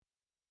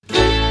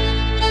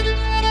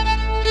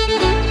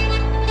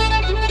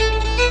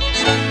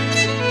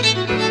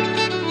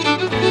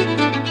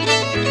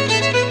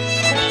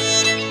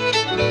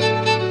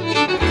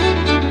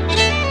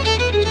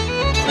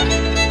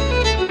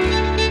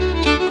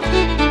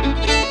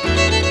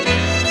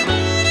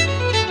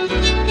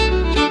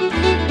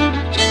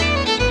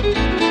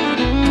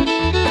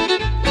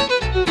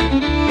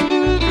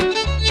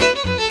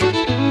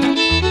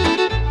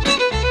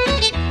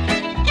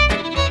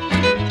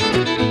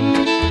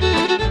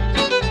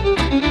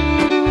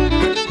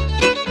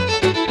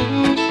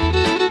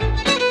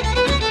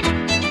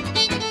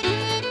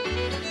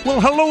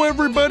Hello,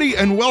 everybody,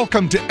 and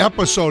welcome to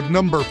episode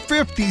number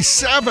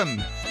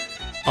 57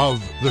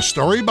 of The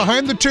Story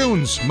Behind the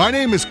Tunes. My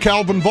name is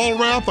Calvin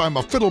Vollrath. I'm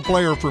a fiddle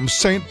player from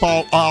St.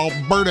 Paul,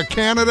 Alberta,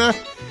 Canada.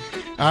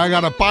 I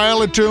got a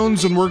pile of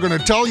tunes, and we're going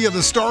to tell you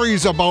the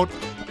stories about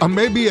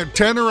maybe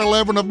 10 or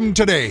 11 of them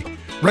today.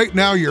 Right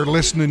now, you're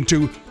listening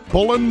to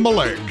Pullin' My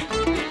Leg.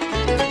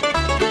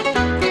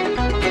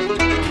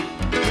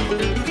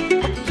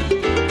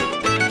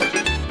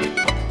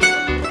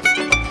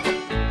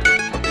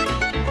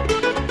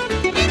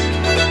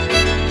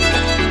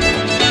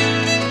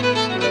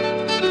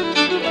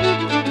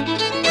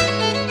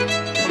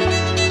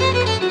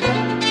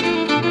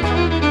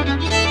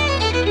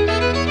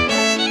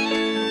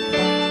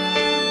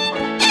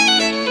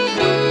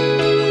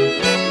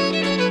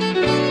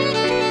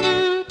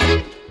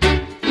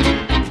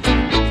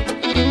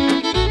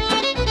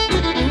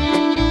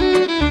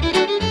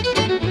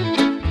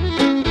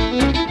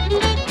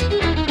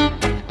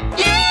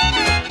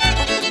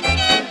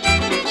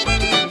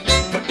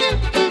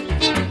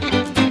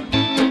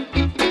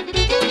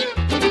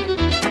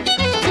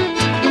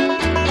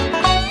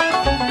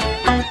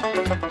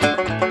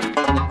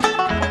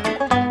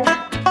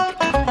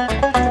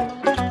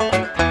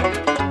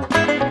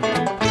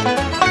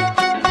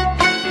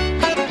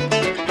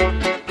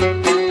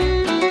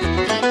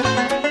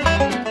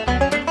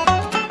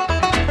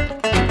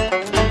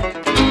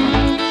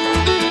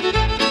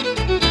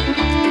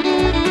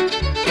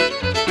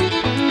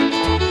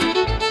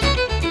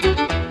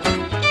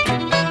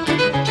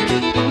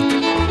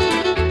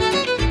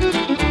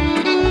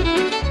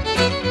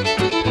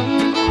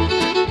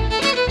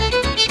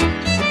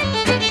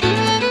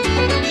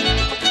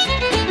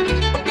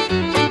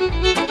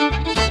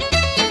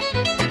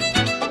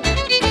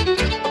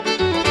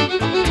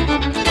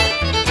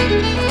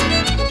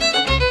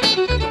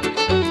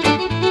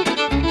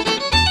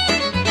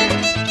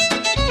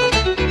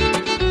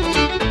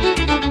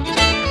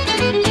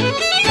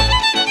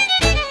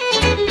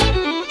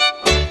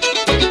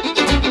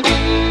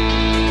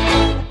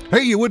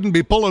 You wouldn't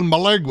be pulling my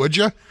leg, would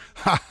you?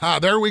 Ha ha,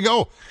 there we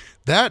go.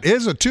 That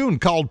is a tune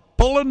called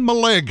Pullin' My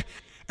Leg.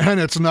 And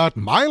it's not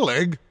my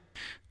leg.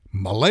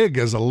 My leg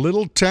is a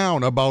little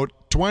town about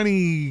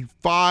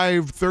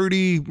 25,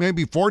 30,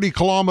 maybe 40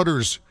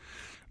 kilometers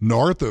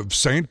north of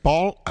St.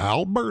 Paul,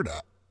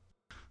 Alberta.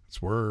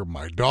 It's where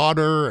my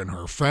daughter and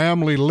her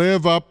family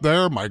live up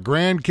there, my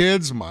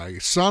grandkids, my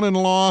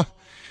son-in-law.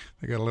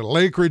 They got a little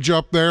acreage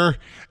up there,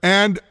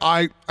 and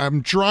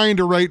I'm trying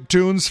to write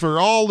tunes for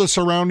all the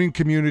surrounding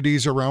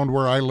communities around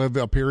where I live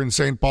up here in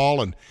St.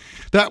 Paul, and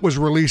that was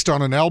released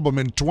on an album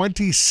in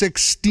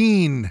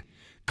 2016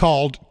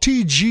 called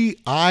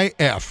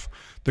TGIF.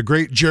 The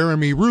great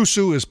Jeremy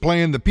Russo is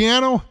playing the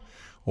piano.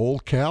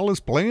 Old Cal is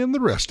playing the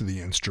rest of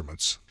the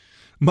instruments.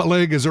 My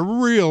leg is a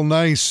real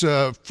nice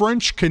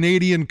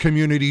French-Canadian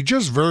community,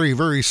 just very,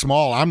 very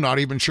small. I'm not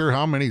even sure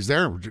how many's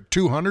there,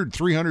 200,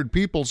 300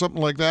 people, something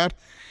like that.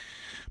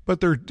 But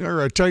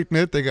they're a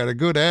tight-knit. They got a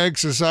good ag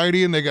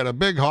society, and they got a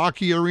big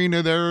hockey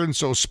arena there, and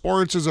so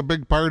sports is a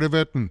big part of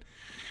it. And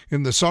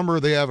in the summer,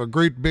 they have a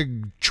great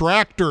big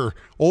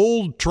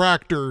old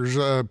tractors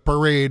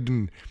parade,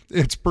 and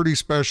it's pretty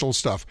special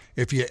stuff.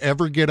 If you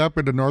ever get up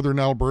into northern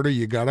Alberta,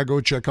 you got to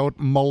go check out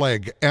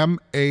Mallaig,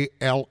 M-A-L-L-A-I-G.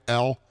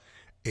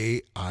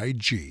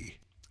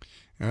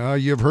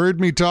 You've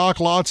heard me talk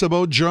lots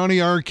about Johnny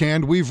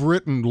Arcand. We've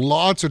written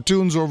lots of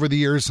tunes over the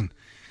years, and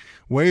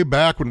way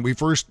back when we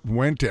first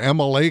went to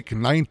Emma Lake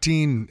in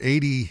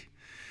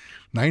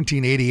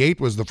 1988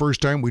 was the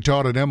first time we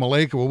taught at Emma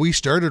Lake. Well, we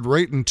started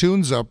writing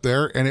tunes up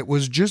there, and it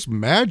was just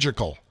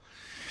magical.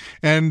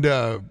 And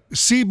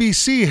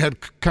CBC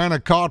had kind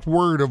of caught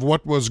word of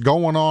what was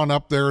going on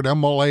up there at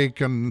Emma Lake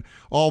and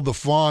all the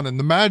fun and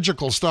the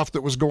magical stuff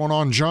that was going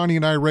on. Johnny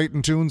and I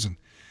writing tunes, and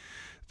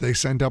they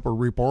sent up a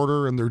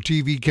reporter and their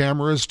TV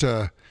cameras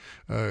to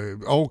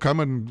come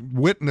and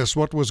witness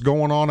what was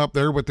going on up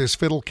there with this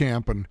fiddle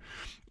camp. And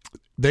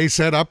they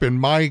set up in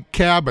my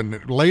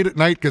cabin late at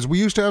night, because we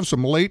used to have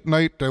some late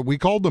night, we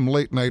called them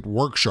late night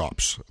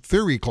workshops,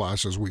 theory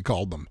classes we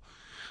called them.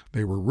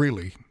 They were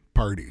really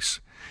parties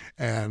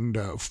and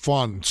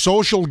fun.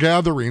 Social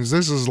gatherings.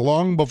 This is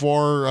long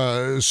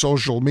before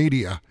social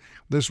media.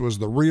 This was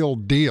the real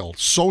deal.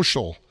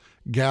 Social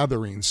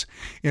gatherings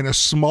in a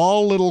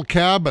small little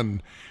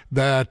cabin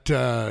that,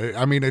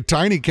 a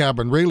tiny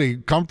cabin, really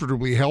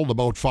comfortably held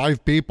about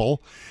 5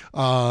 people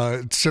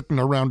sitting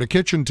around a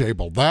kitchen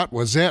table. That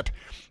was it.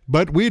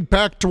 But we'd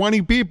packed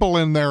 20 people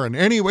in there. And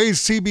anyways,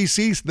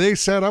 CBC, they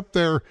set up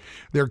their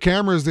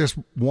cameras this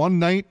one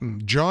night,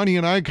 and Johnny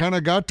and I kind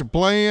of got to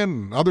playing,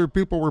 and other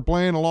people were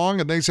playing along,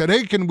 and they said,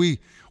 hey, can we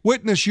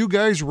witness you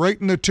guys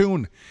writing a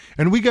tune?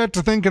 And we got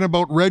to thinking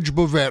about Reg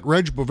Bouvette.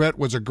 Reg Bouvette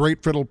was a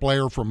great fiddle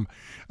player from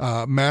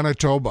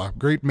Manitoba,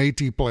 great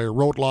Métis player,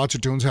 wrote lots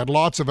of tunes, had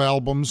lots of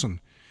albums, and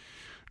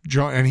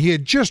he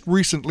had just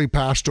recently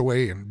passed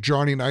away. And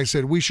Johnny and I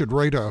said we should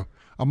write a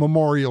a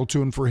memorial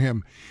tune for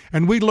him.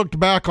 And we looked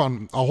back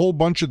on a whole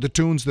bunch of the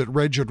tunes that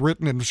Reg had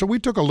written, and so we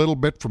took a little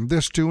bit from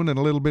this tune and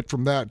a little bit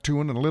from that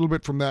tune and a little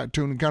bit from that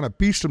tune and kind of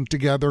pieced them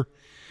together,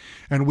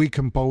 and we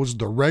composed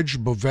the Reg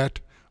Bouvette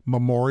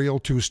Memorial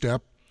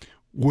Two-Step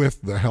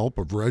with the help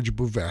of Reg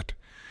Bouvette.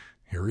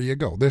 Here you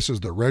go. This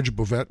is the Reg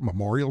Bouvette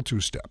Memorial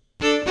Two-Step.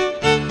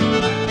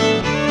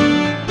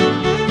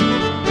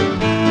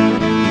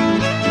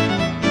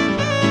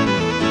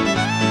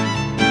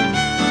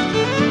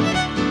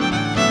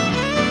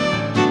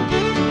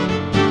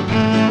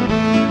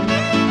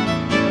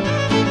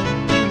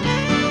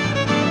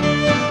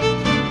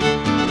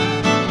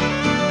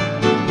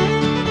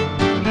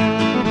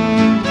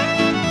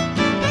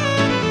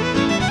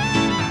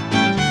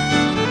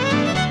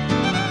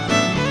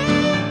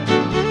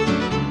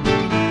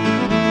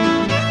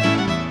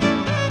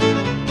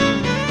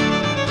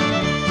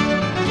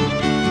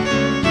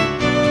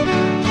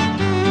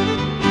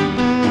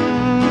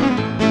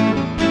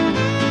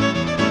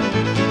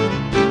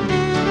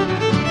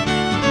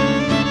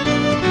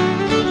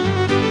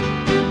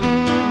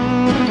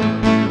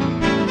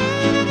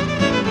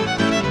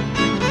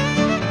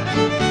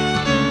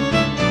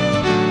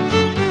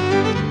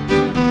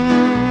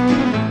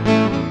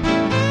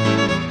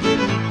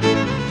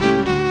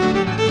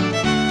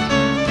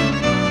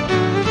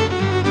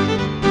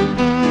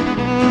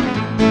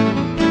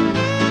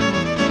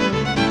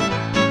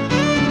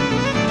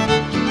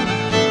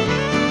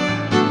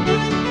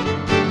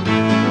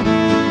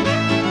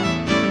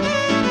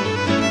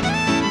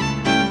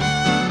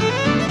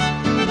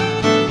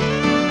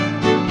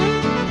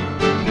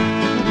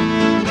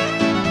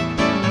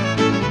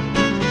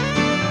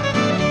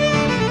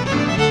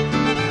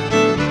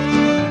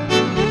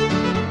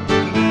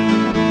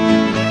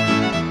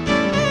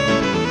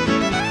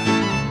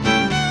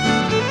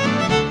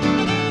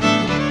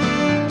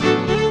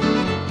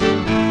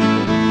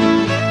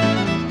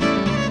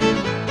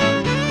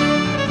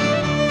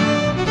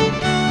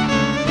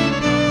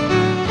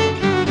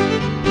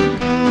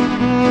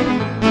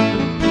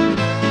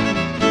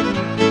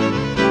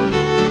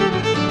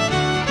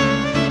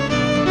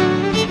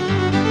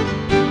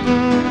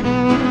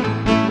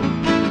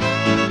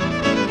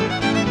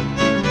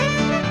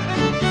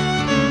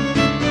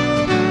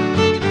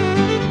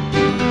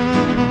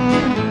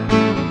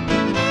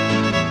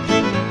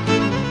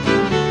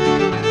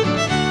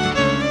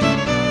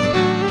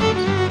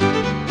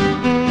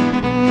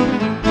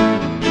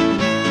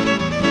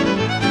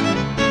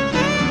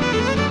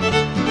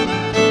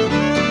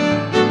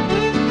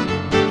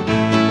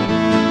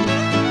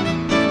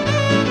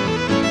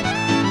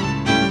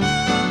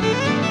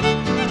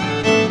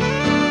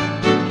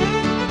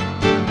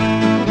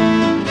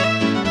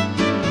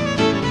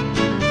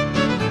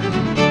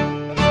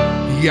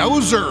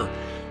 Yowzer!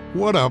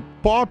 What a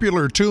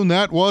popular tune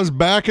that was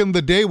back in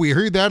the day. We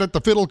heard that at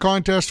the fiddle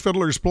contest,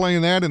 fiddlers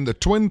playing that in the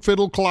twin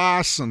fiddle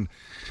class, and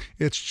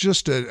it's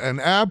just an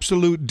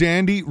absolute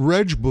dandy.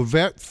 Reg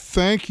Bouvette,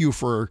 thank you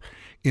for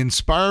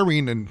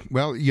inspiring, and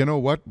well, you know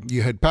what?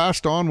 You had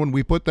passed on when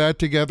we put that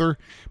together,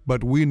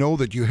 but we know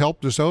that you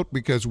helped us out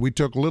because we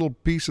took little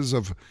pieces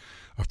of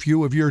a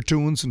few of your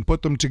tunes and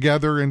put them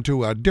together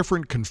into a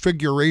different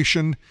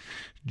configuration.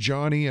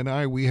 Johnny and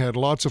I, we had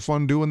lots of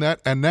fun doing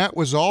that, and that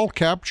was all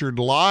captured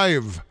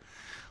live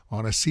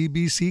on a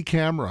CBC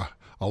camera,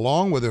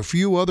 along with a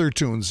few other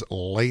tunes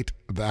late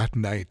that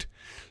night.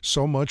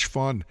 So much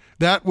fun.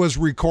 That was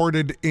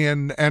recorded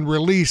in and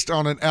released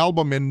on an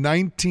album in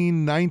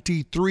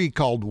 1993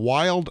 called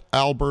Wild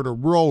Alberta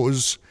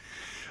Rose.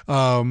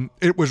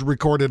 It was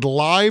recorded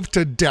live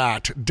to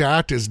DAT.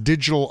 DAT is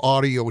digital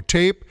audio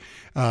tape.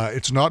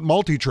 It's not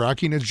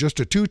multi-tracking, it's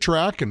just a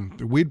 2-track, and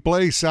we'd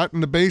sat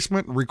in the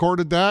basement and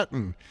recorded that,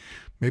 and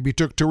maybe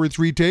took 2 or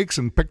 3 takes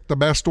and picked the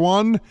best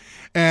one.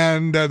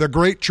 And the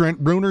great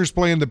Trent Bruner's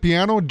playing the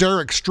piano.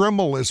 Derek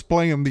Strimmel is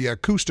playing the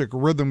acoustic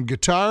rhythm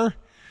guitar.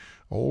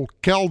 Old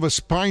Calvis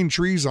Pine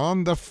Trees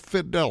on the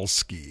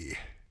Fidelski.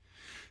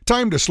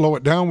 Time to slow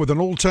it down with an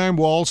old-time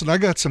waltz, and I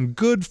got some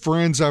good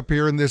friends up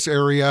here in this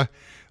area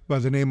by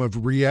the name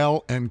of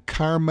Riel and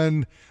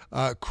Carmen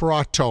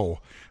Croteau.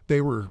 They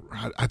were,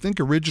 I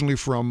think, originally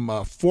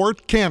from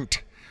Fort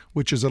Kent,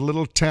 which is a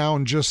little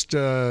town just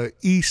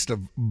east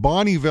of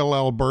Bonnyville,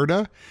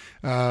 Alberta.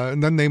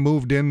 And then they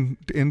moved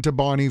into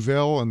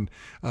Bonnyville.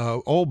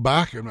 And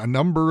back a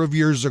number of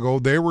years ago,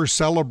 they were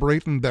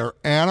celebrating their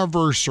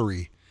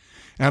anniversary.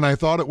 And I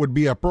thought it would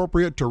be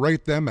appropriate to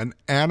write them an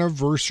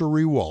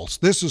anniversary waltz.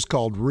 This is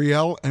called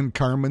Riel and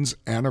Carmen's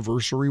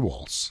Anniversary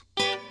Waltz.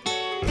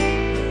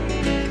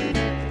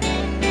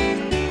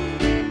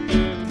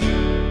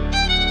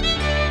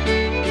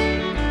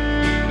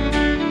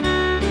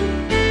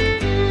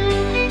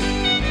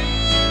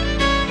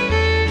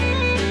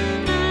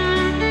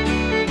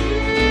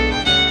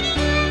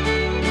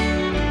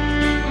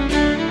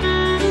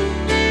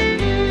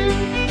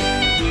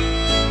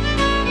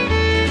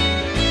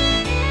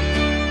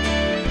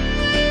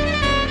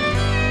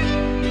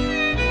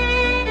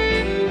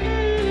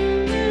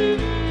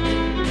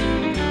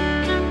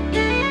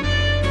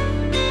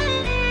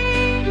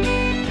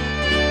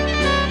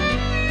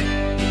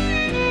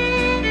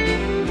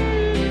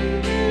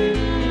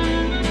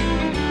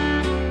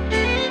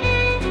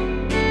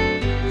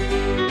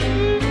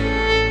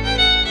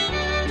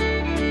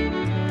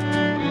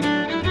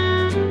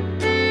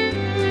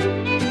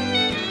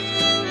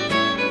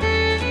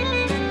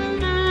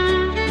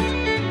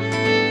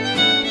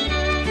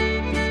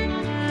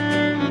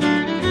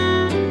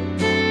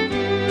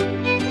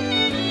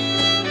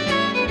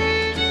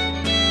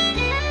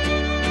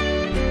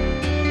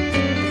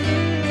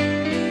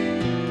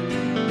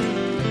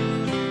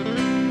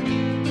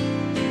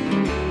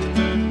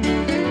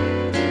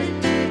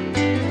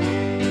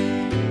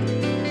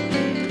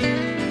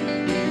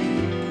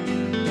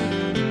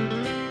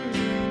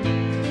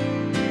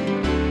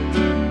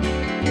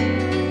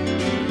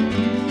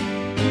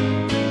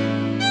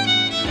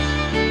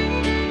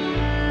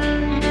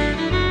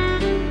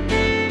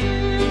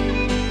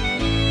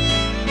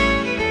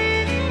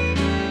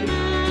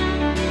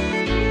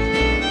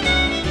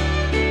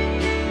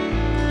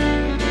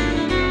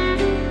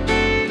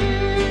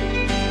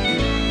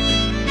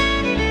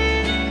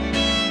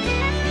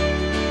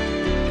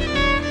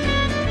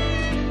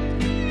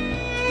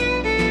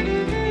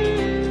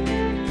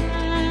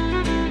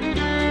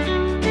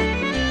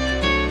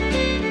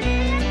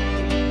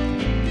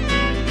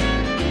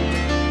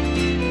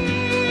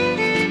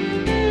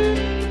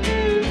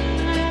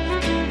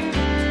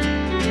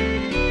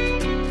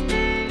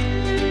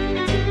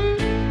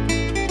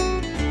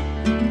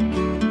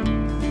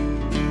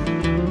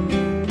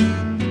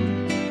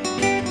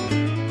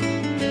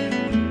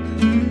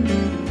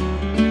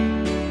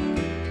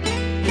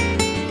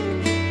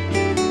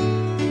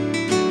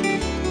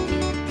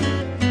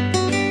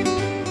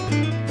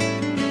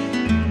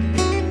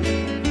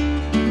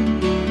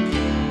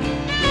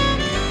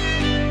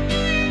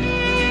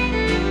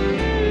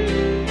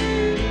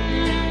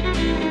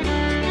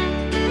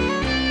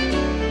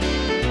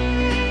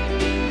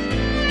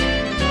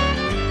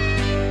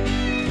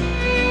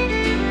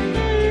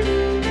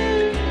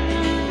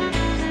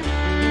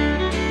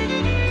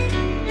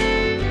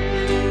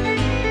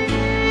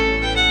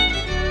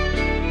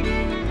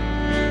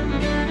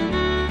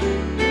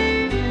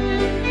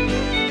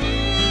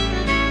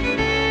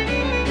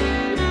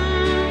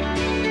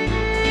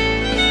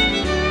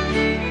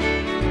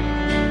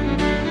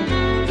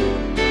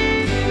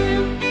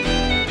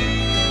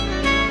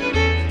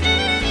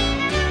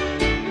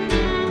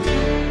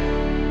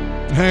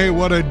 Hey,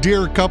 what a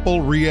dear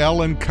couple,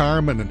 Riel and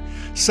Carmen. And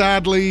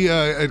sadly,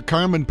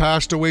 Carmen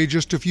passed away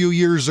just a few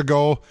years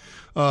ago.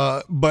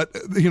 But,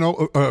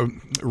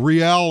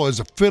 Riel was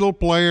a fiddle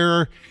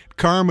player,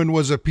 Carmen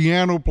was a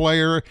piano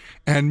player,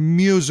 and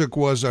music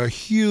was a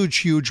huge,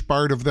 huge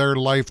part of their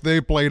life.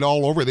 They played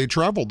all over. They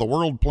traveled the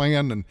world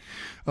playing, and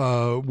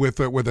with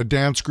a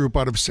dance group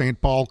out of St.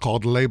 Paul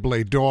called Les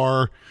Blés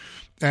d'Or.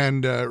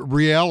 And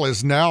Riel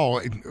is now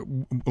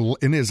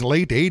in his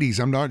late 80s.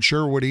 I'm not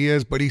sure what he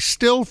is, but he's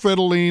still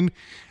fiddling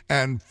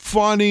and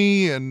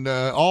funny and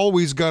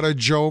always got a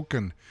joke.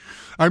 And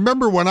I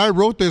remember when I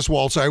wrote this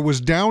waltz, I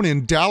was down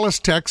in Dallas,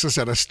 Texas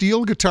at a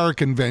steel guitar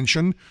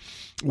convention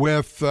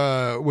with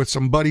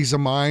some buddies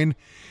of mine,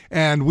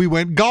 and we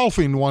went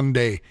golfing one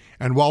day.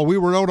 And while we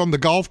were out on the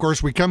golf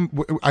course,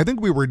 I think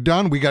we were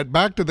done. We got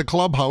back to the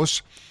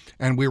clubhouse,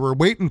 and we were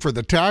waiting for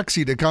the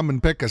taxi to come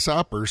and pick us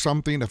up or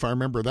something, if I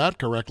remember that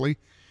correctly.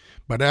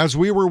 But as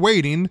we were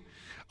waiting,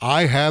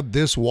 I had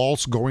this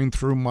waltz going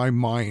through my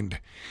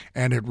mind,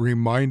 and it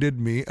reminded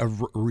me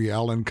of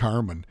Riel and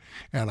Carmen.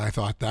 And I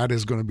thought that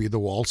is going to be the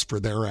waltz for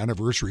their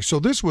anniversary. So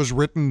this was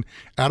written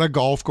at a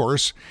golf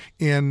course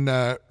in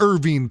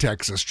Irving,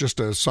 Texas, just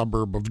a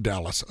suburb of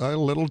Dallas, a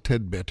little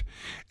tidbit.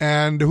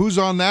 And who's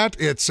on that?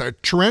 It's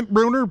Trent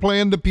Bruner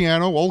playing the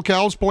piano, Old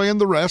Cal's playing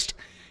the rest.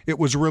 It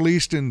was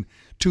released in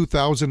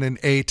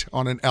 2008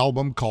 on an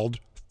album called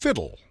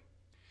Fiddle.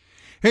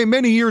 Hey,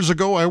 many years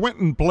ago, I went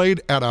and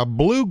played at a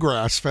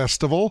bluegrass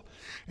festival.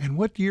 And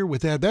what year was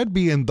that? That'd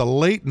be in the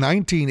late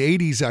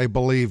 1980s, I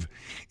believe,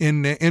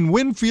 in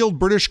Winfield,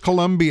 British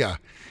Columbia.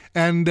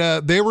 And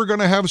they were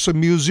going to have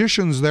some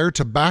musicians there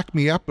to back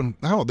me up. And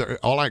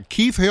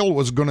Keith Hill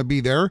was going to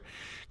be there.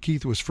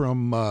 Keith was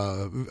from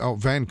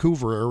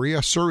Vancouver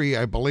area, Surrey,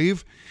 I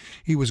believe.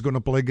 He was going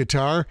to play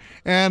guitar.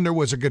 And there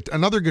was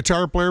another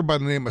guitar player by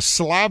the name of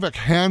Slavik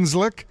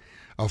Hanslik,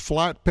 a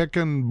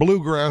flat-picking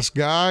bluegrass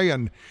guy,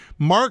 and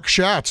Mark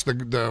Schatz, the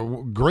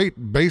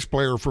great bass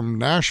player from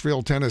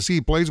Nashville,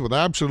 Tennessee, plays with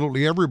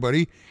absolutely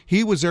everybody.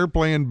 He was there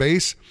playing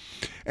bass,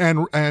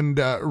 and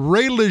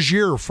Ray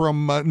Legier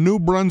from New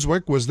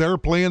Brunswick was there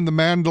playing the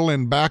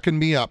mandolin, backing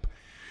me up.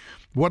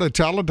 What a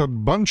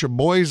talented bunch of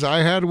boys I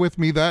had with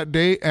me that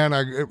day, and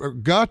I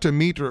got to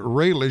meet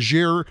Ray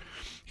Legier.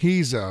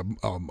 He's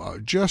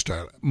just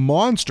a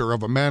monster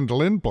of a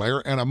mandolin player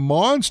and a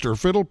monster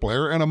fiddle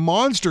player and a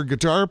monster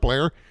guitar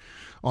player.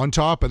 On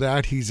top of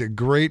that, he's a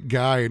great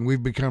guy, and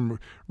we've become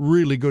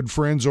really good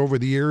friends over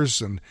the years.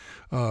 And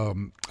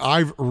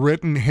I've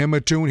written him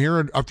a tune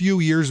here a few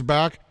years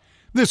back.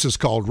 This is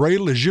called Ray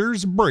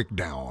Legier's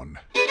Breakdown.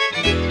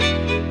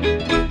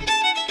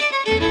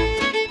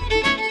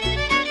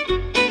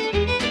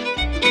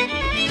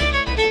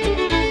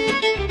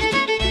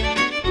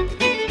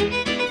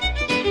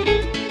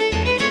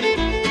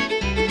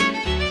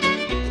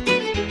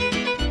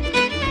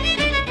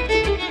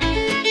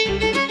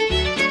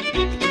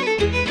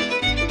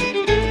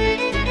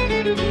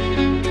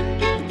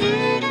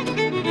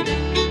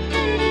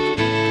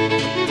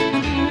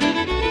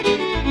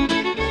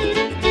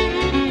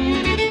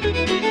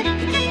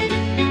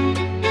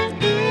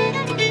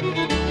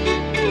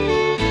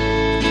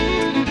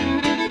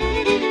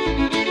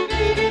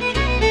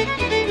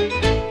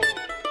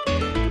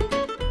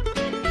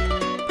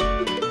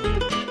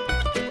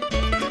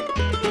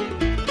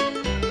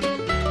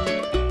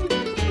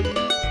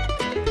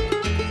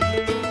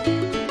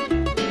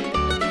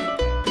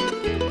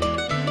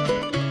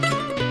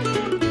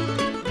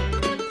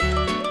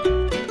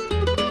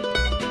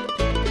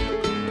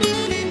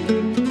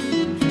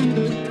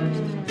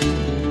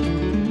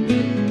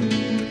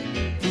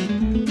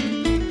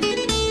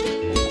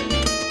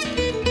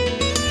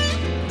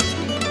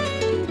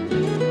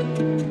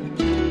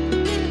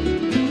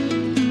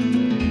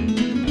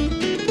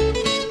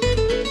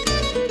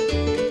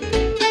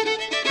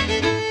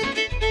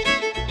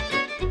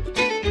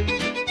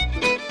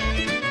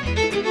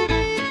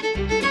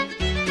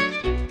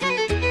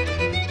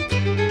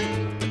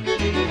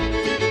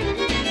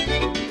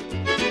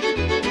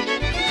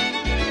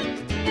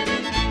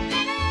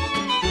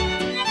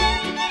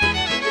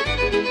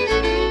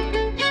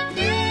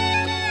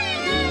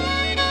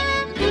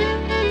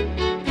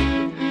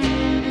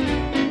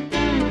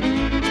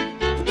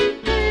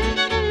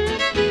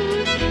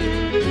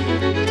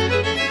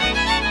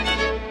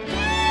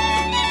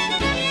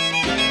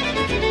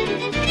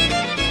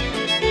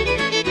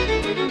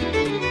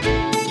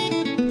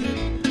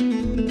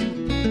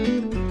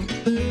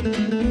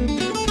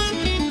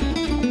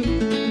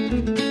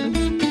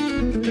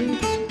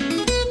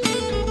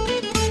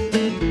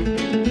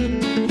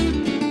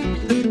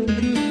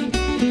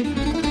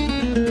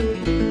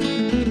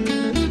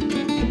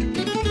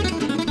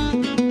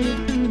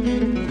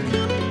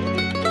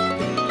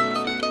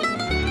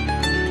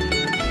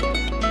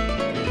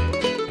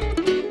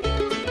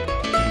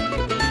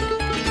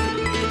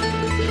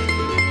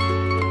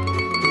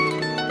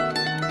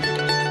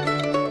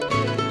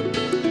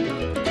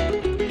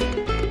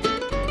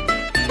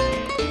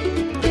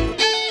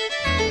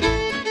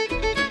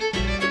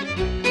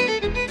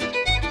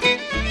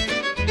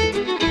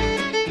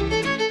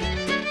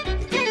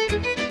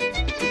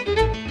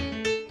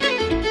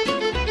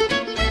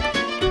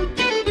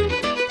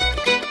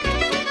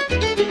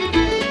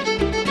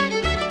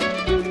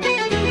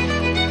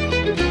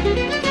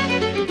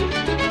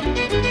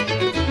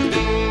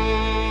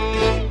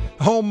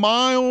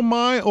 oh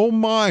my, oh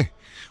my.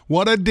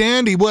 What a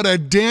dandy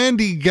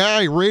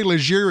guy Ray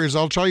Legier is.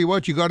 I'll tell you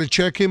what, you got to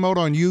check him out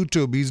on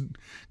YouTube. He's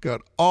got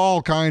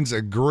all kinds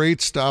of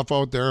great stuff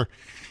out there.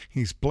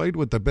 He's played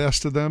with the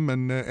best of them,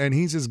 and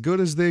he's as good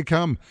as they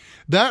come.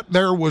 That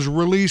there was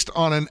released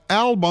on an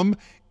album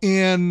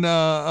in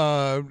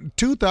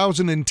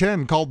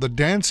 2010 called The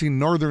Dancing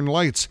Northern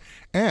Lights,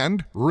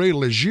 and Ray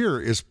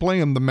Legier is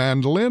playing the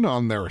mandolin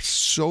on there.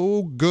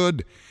 So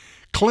good.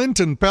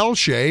 Clinton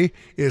Pelche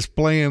is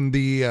playing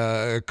the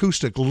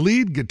acoustic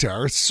lead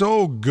guitar.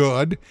 So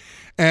good.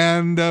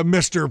 And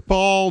Mr.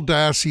 Paul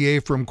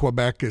Dacier from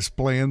Quebec is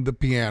playing the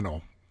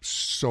piano.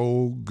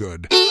 So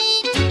good.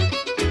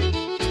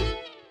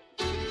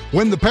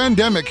 When the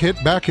pandemic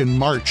hit back in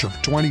March of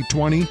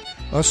 2020,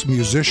 us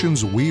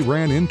musicians, we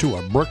ran into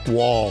a brick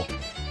wall.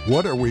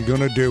 What are we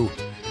going to do?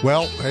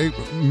 Well, hey,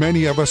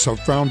 many of us have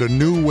found a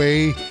new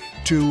way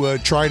to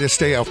try to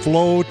stay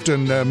afloat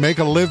and make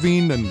a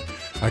living. And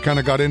I kind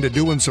of got into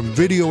doing some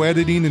video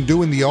editing and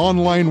doing the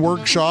online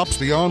workshops,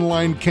 the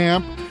online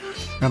camp.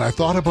 And I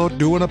thought about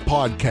doing a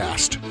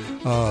podcast,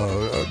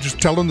 just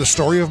telling the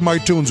story of my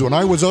tunes. When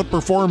I was out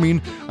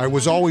performing, I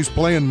was always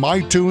playing my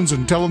tunes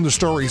and telling the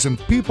stories, and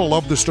people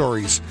love the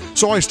stories.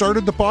 So I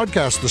started the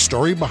podcast, The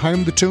Story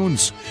Behind the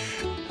Tunes,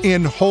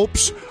 in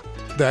hopes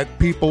that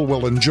people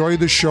will enjoy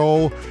the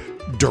show,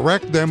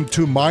 direct them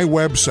to my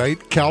website,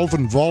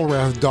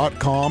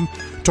 calvinvollrath.com,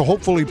 to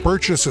hopefully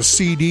purchase a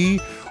CD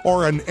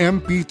or an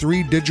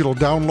MP3 digital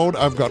download.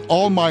 I've got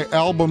all my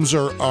albums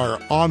are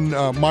on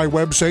my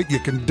website. You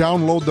can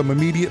download them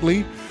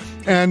immediately.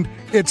 And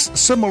it's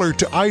similar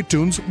to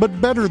iTunes, but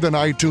better than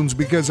iTunes,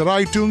 because at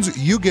iTunes,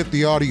 you get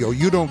the audio.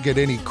 You don't get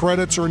any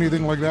credits or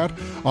anything like that.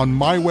 On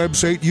my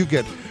website, you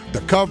get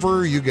the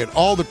cover, you get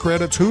all the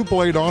credits, who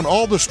played on,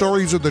 all the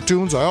stories of the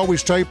tunes. I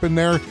always type in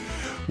there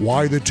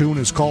why the tune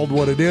is called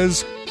what it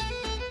is.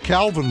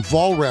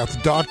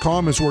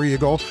 CalvinVollrath.com is where you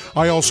go.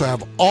 I also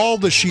have all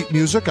the sheet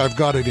music. I've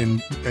got it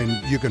in,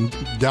 and you can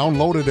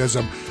download it as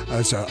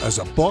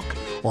a book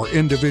or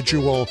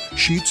individual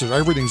sheets.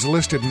 Everything's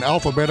listed in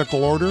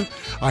alphabetical order.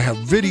 I have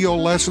video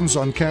lessons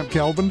on Camp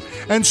Calvin.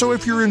 And so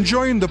if you're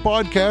enjoying the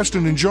podcast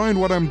and enjoying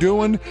what I'm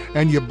doing,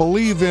 and you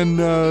believe in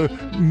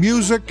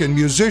music and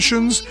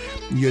musicians,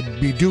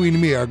 you'd be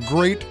doing me a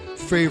great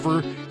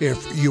favor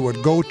if you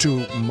would go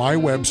to my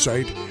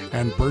website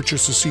and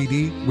purchase a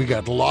CD. We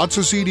got lots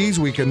of CDs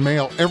we can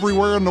mail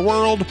everywhere in the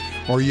world,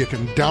 or you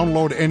can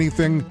download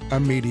anything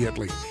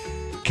immediately.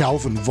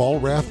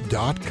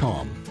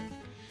 CalvinVollrath.com.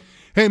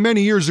 Hey,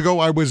 many years ago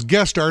I was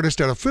guest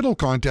artist at a fiddle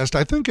contest.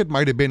 I think it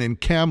might have been in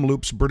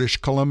Kamloops, British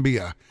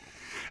Columbia.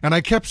 And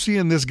I kept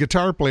seeing this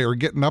guitar player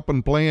getting up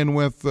and playing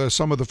with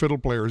some of the fiddle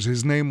players.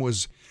 His name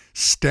was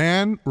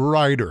Stan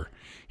Ryder.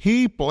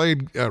 He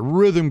played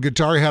rhythm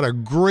guitar, had a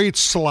great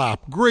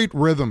slap, great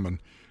rhythm, and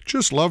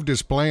just loved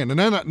his playing. And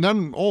then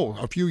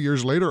a few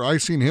years later, I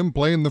seen him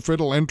playing the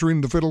fiddle,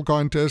 entering the fiddle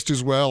contest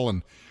as well.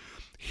 And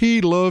he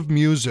loved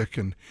music,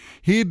 and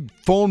he'd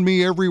phone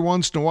me every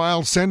once in a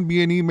while, send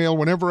me an email.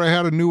 Whenever I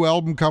had a new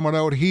album coming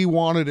out, he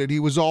wanted it. He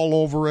was all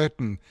over it.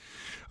 And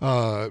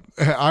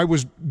I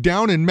was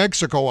down in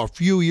Mexico a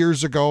few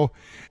years ago,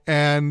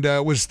 and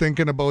was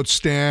thinking about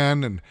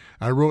Stan, and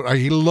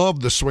he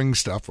loved the swing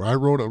stuff. I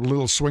wrote a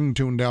little swing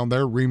tune down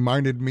there,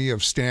 reminded me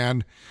of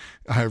Stan.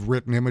 I've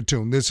written him a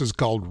tune. This is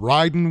called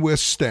Ridin' with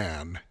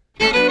Stan.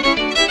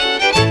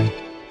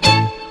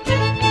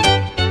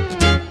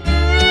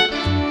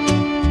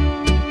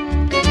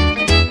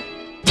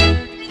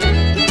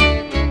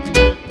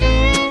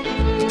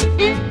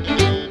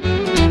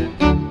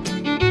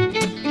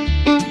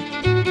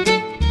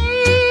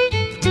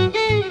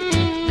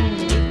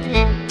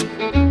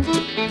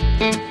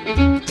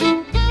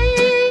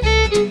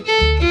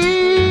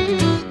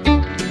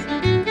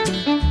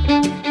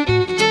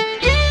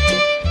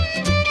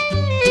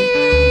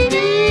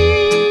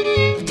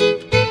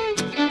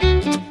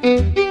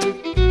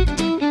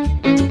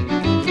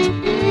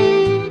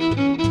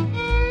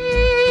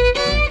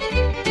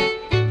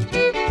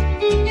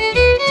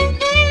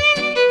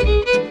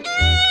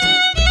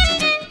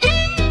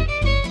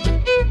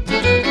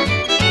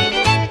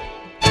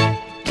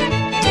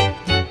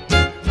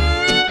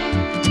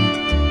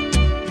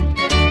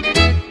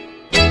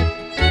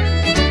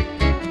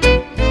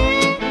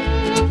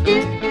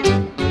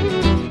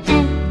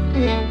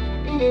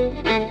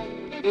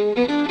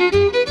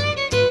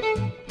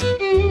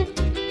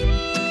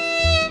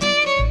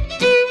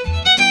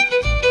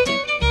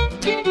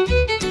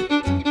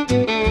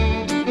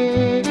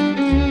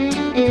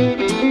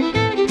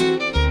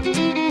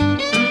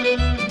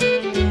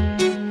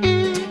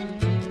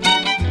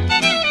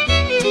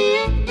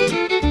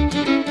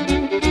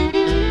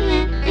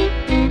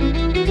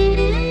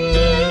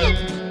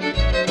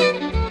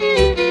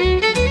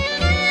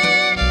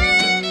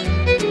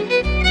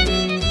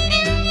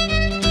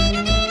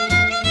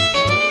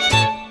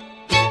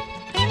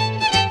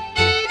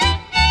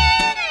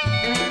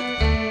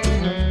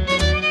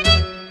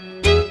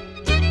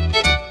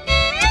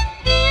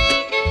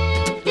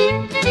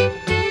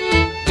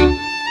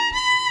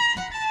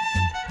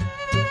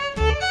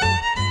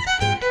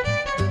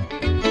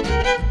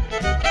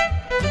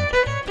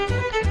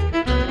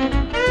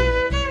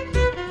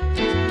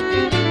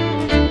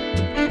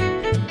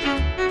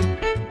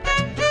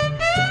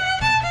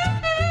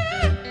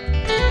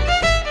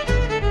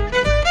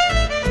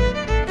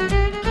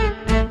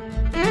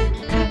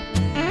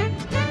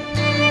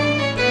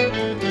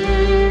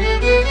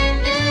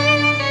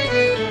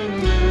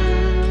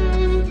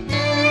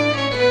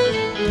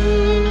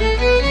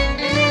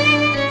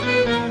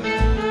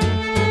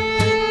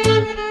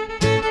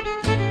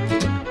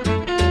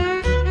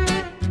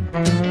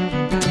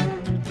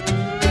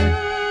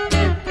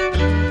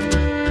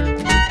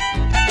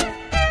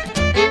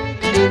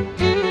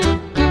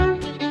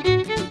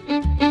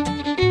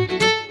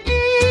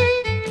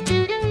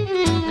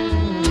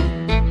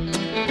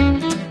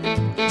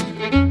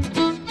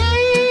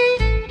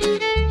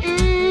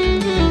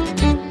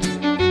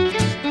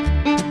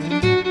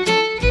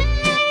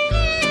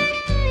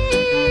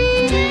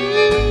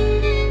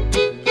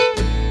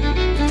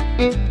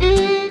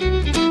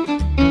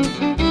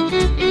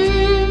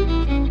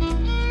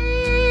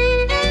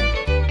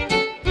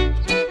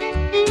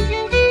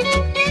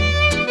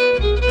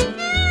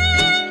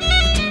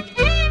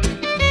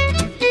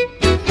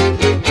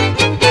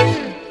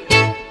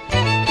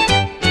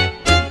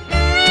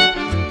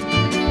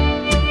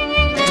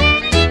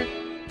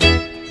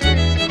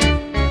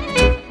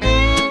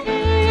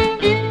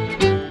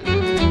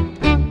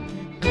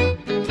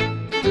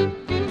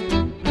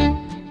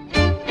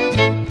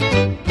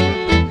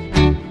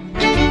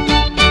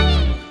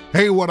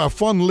 what a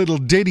fun little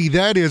ditty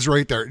that is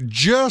right there.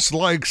 Just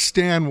like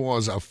Stan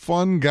was a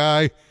fun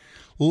guy.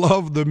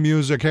 Loved the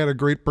music, had a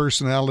great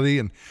personality,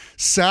 and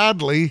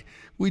sadly,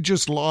 we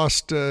just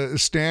lost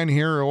Stan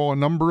here a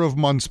number of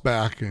months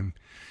back, and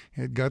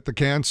had got the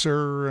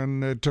cancer,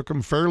 and it took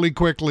him fairly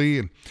quickly.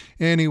 And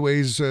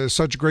anyways,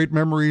 such great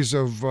memories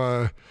of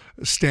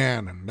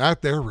Stan, and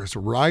that there is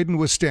Riding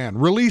with Stan,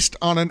 released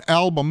on an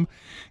album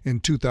in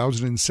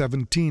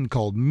 2017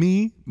 called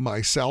Me,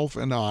 Myself,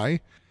 and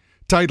I.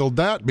 Titled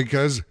that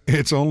because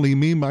it's only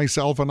me,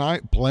 myself, and I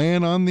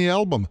playing on the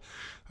album.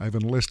 I've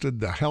enlisted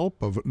the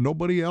help of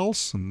nobody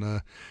else,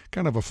 and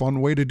kind of a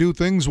fun way to do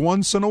things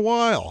once in a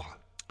while.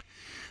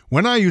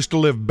 When I used to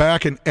live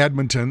back in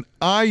Edmonton,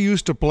 I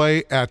used to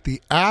play at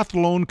the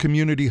Athlone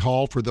Community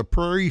Hall for the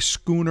Prairie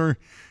Schooner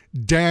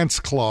Dance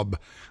Club.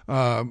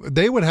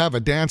 They would have a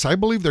dance. I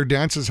believe their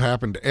dances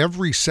happened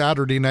every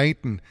Saturday night,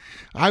 and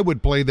I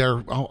would play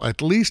there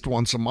at least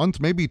once a month,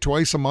 maybe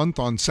twice a month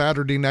on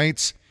Saturday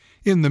nights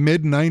in the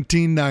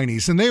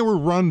mid-1990s. And they were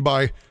run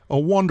by a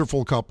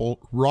wonderful couple,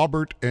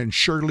 Robert and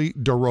Shirley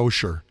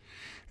DeRocher.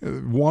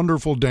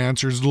 Wonderful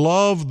dancers,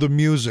 loved the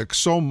music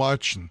so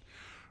much. And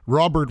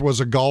Robert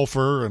was a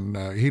golfer,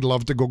 and he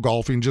loved to go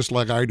golfing just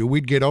like I do.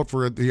 We'd get out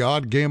for the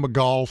odd game of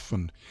golf,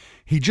 and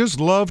he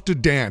just loved to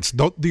dance,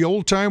 the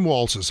old-time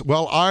waltzes.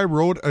 Well, I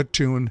wrote a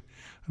tune,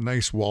 a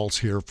nice waltz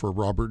here for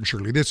Robert and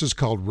Shirley. This is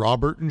called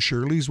Robert and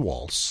Shirley's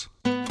Waltz.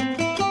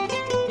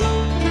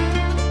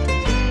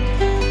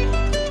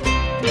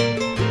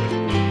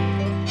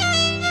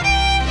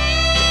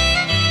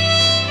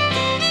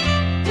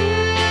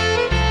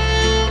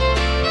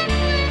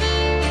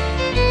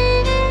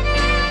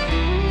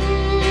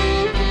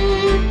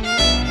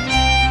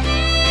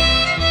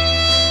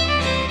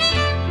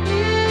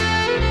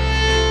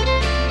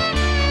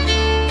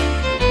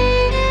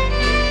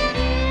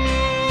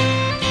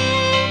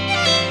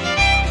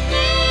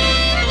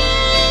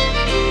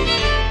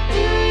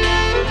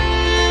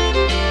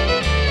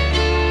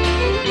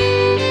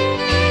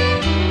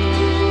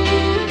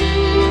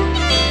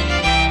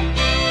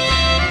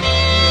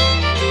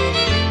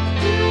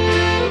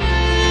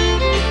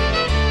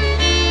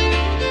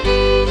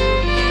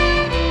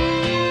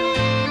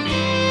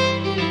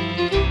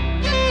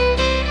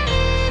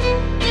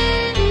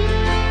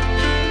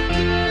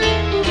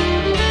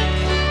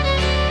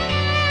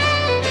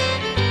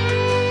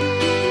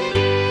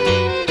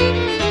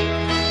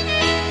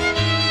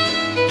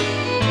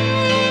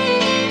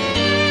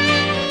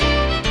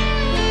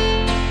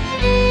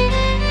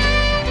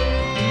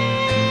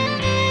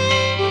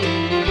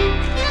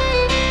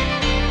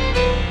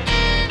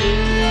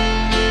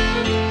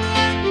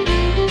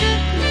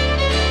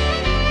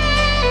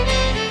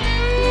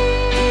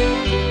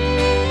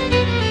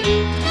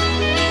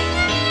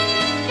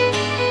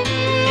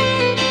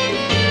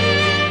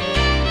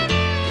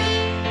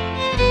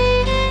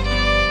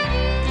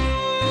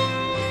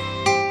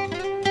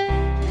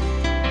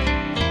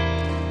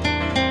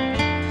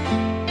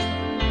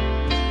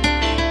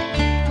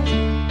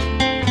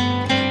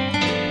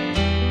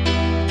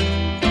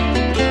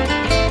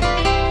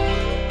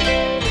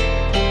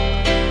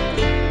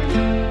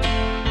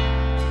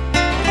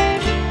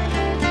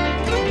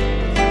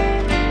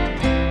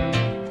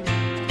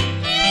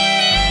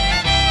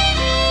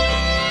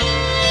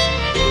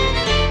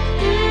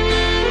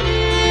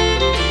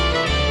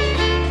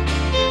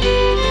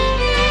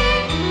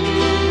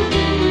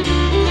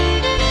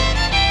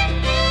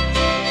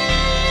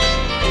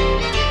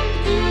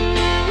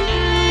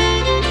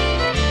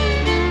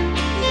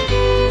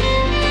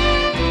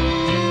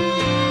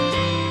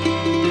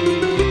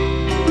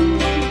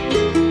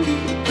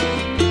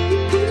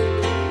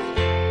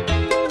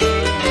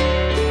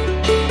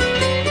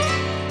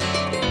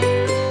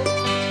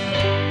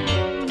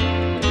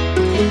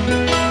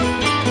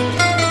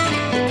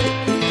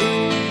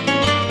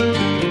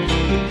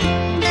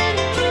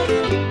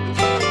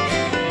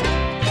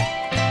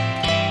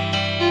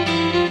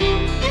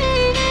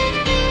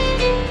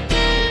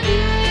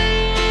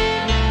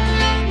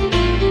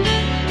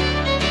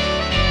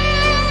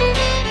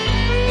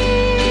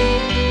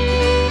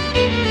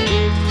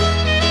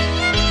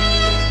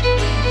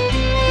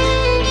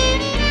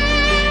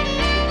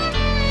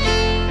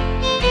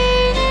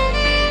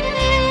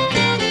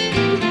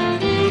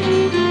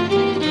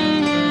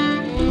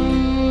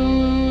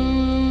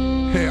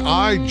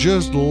 I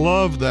just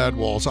love that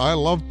waltz. I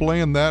love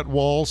playing that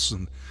waltz,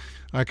 and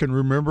I can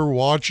remember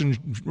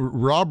watching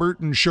Robert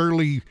and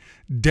Shirley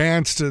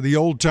dance to the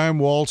old-time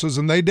waltzes,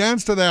 and they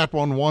danced to that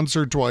one once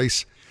or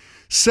twice.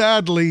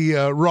 Sadly,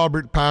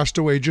 Robert passed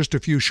away just a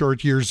few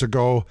short years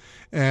ago,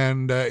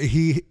 and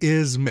he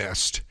is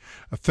missed.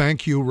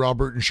 Thank you,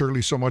 Robert and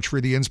Shirley, so much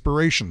for the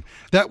inspiration.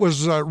 That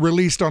was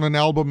released on an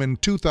album in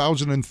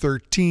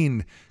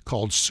 2013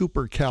 called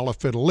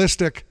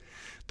Supercalifragilistic.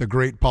 The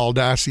great Paul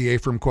Dacier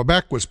from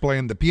Quebec was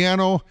playing the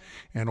piano,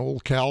 and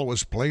old Cal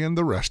was playing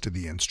the rest of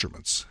the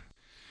instruments.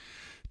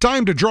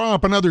 Time to draw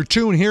up another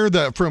tune here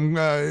from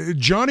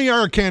Johnny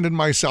Arcand and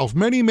myself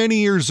many, many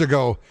years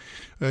ago.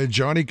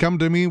 Johnny come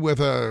to me with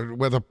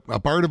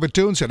a part of a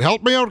tune, said,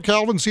 "Help me out,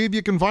 Calvin, see if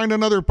you can find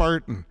another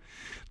part." And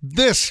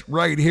this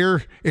right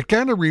here, it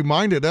kind of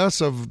reminded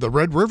us of the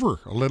Red River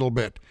a little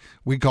bit.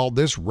 We called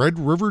this Red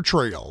River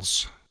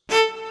Trails.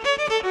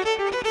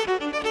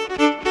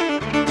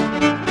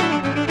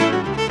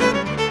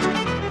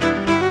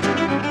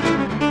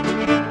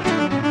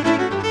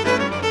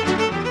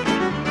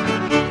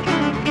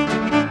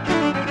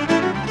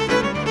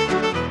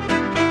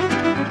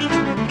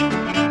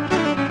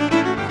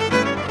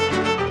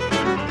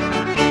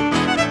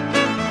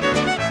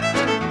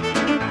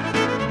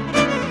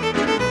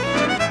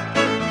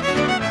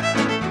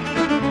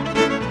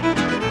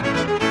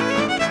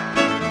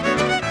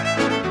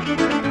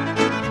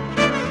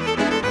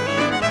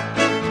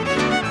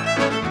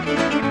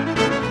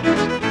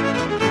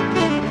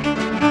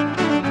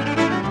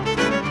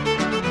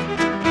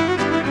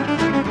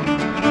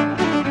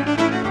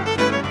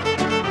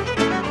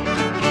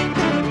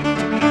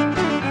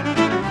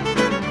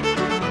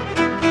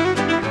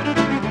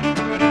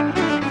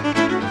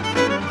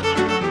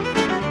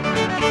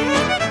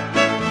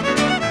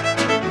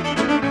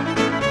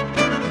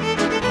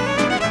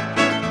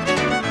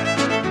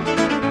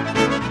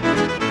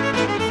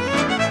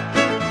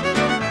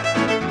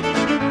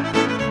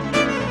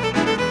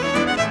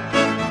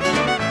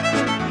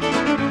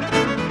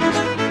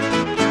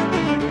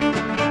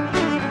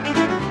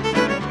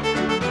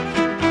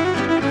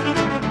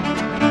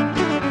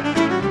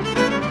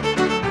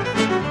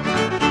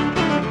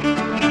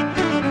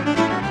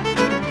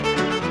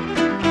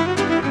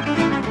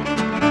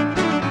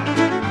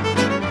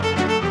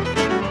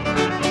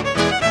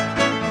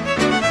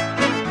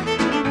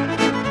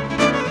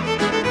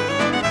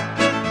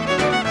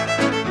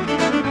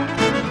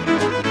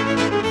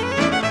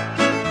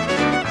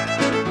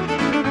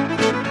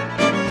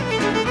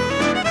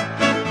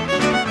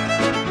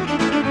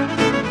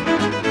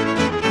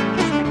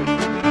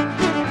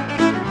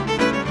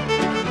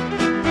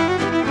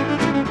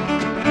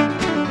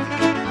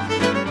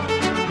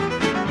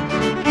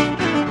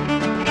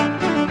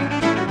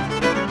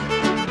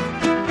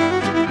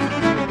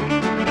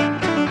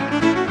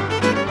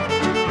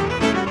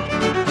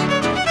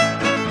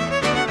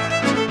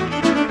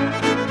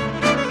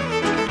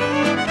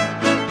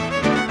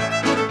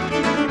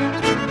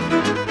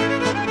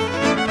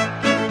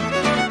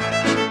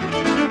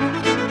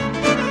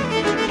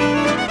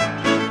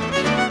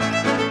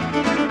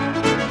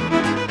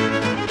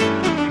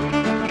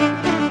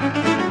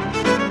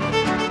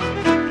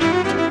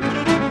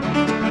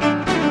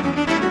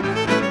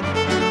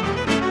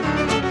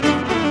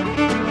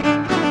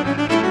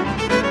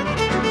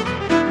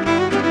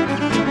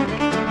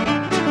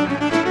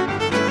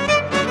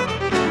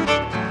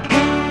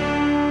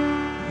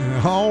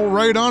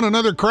 Right on,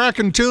 another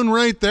cracking tune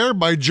right there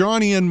by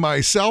Johnny and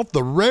myself,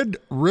 the Red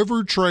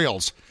River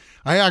Trails.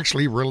 I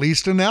actually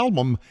released an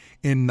album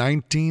in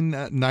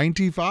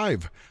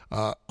 1995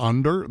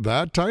 under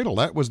that title.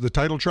 That was the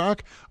title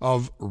track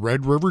of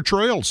Red River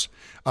Trails.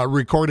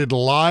 Recorded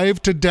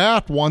live to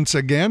death once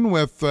again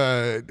with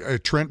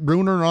Trent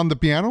Bruner on the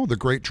piano, the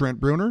great Trent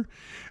Bruner,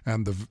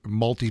 and the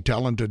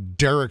multi-talented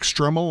Derek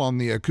Strimmel on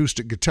the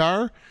acoustic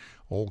guitar.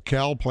 Old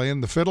Cal playing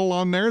the fiddle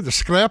on there, the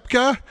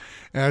skrapka,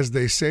 as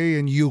they say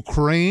in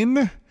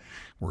Ukraine.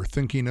 We're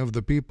thinking of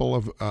the people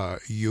of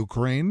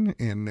Ukraine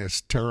in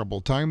this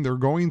terrible time they're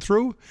going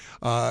through.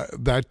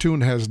 That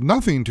tune has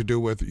nothing to do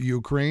with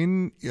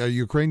Ukrainian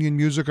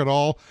music at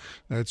all.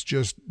 That's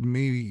just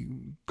me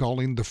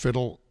calling the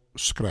fiddle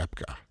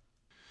skrapka.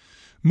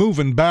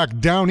 Moving back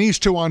down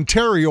east to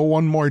Ontario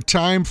one more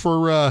time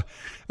for a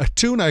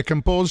tune I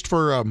composed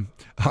for.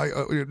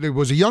 It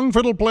was a young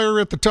fiddle player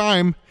at the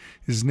time.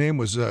 His name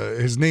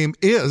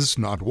is,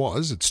 not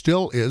was, it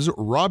still is,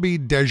 Robbie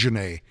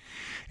Dejanay.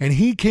 And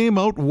he came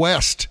out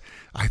west.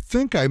 I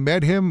think I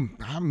met him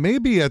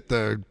maybe at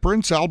the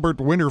Prince Albert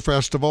Winter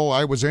Festival.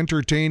 I was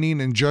entertaining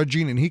and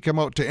judging, and he came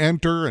out to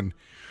enter, and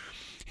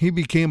he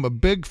became a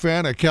big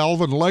fan of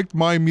Calvin, liked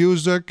my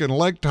music, and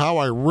liked how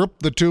I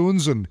ripped the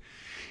tunes, and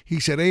he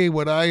said, "Hey,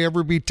 would I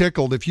ever be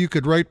tickled if you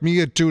could write me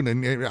a tune,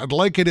 and I'd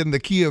like it in the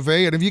key of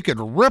A, and if you could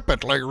rip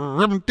it like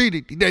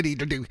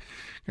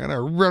kind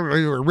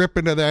of rip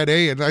into that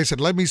A." And I said,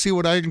 "Let me see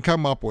what I can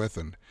come up with."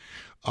 And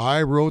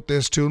I wrote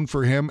this tune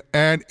for him,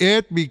 and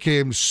it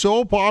became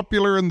so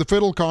popular in the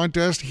fiddle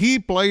contest. He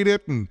played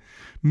it, and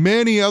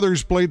many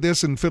others played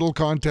this in fiddle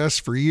contests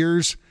for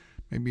years.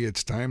 Maybe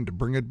it's time to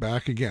bring it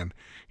back again.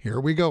 Here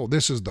we go.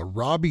 This is the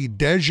Robbie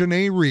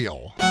Dejanay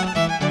Reel.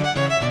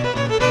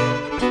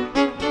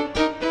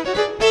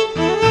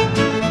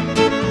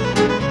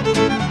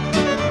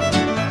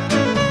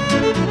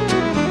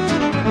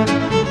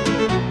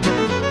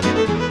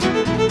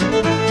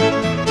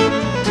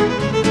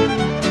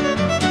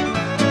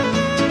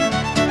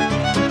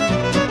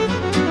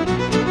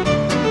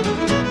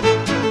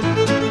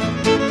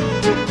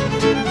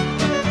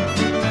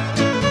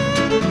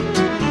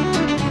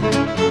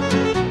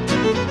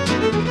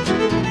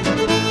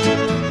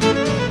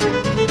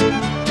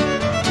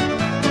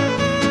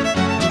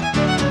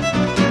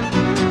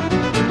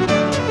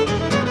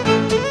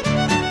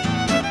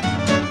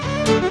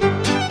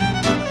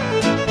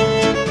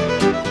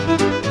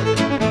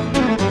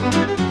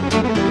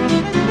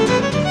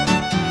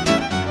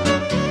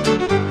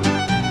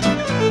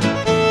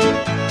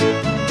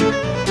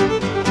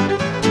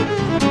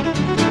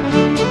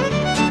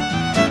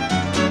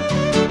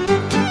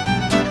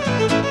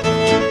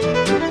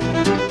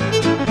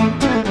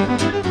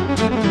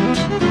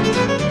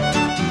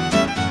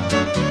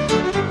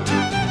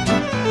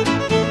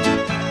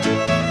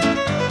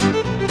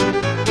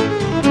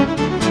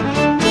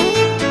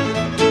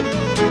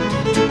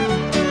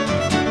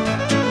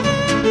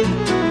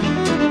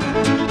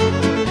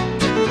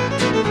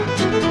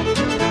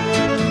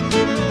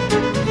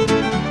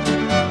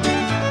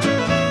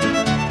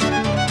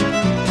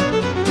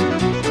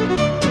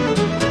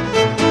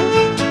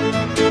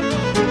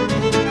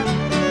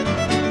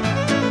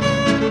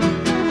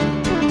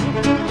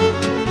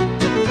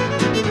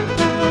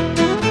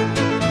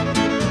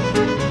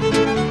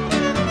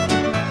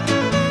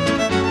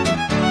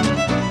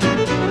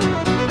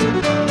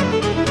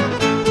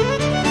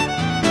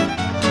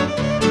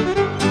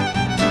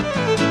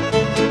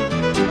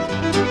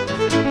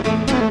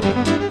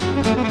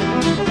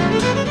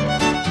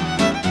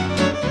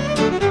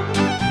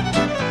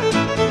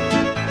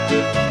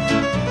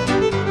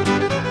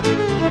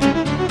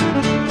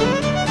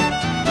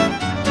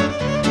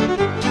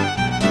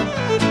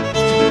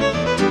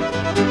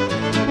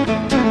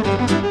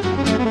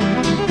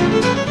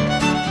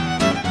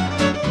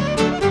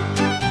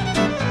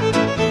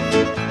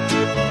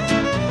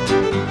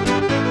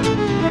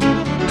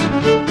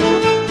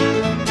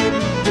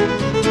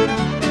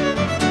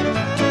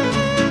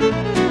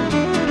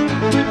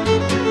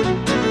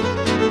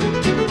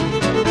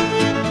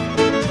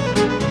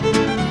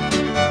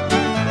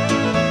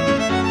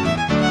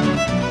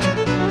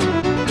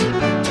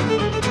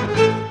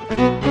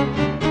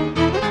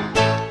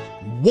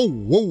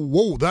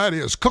 Oh, that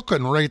is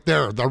cooking right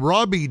there. The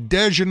Robbie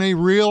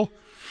Dejanay reel.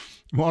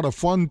 What a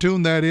fun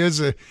tune that is.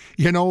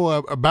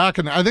 Back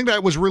in, I think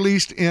that was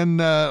released in,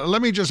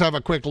 let me just have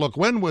a quick look.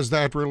 When was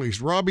that released?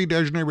 Robbie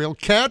Dejanay reel,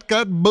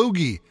 Catgut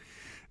Boogie,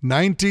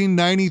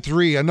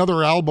 1993.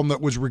 Another album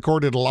that was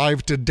recorded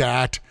live to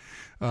dat.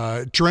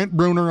 Trent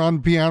Bruner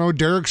on piano,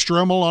 Derek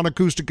Stremmel on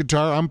acoustic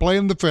guitar. I'm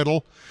playing the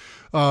fiddle.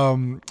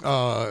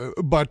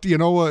 But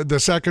the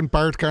second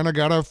part kind of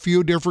got a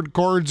few different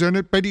chords in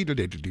it.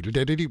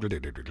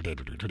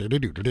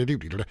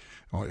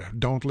 Oh,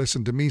 don't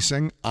listen to me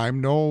sing.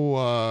 I'm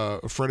no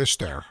Fred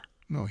Astaire.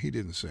 No, he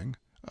didn't sing.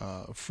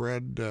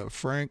 Frank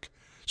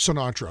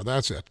Sinatra.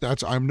 That's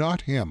it. I'm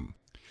not him.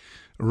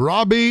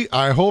 Robbie,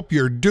 I hope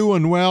you're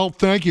doing well.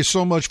 Thank you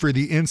so much for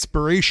the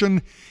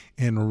inspiration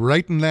in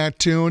writing that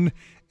tune.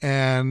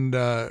 And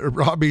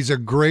Robbie's a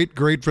great,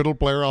 great fiddle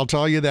player, I'll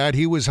tell you that.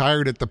 He was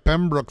hired at the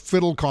Pembroke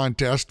Fiddle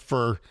Contest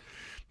for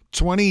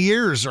 20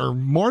 years, or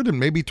more than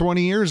maybe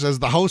 20 years, as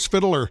the house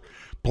fiddler,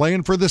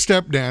 playing for the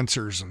Step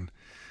Dancers. And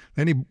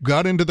then he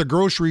got into the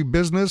grocery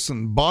business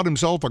and bought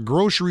himself a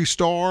grocery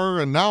store.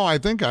 And now I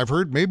think I've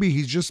heard maybe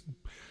he's just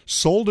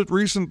sold it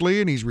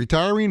recently and he's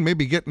retiring,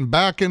 maybe getting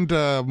back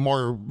into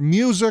more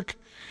music,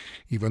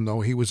 even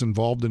though he was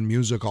involved in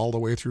music all the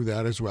way through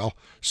that as well.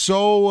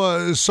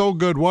 So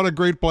good. What a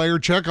great player.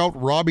 Check out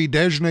Robbie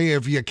Dejanay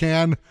if you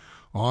can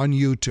on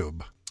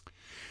YouTube.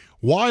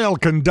 While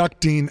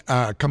conducting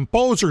a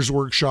composer's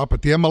workshop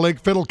at the Emma Lake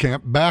Fiddle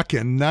Camp back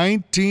in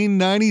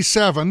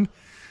 1997,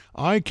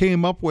 I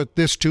came up with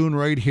this tune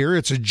right here.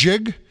 It's a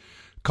jig,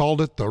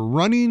 called it the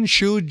Running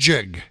Shoe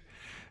Jig.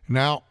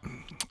 Now,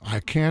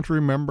 I can't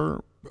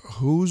remember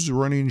whose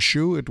running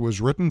shoe it was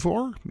written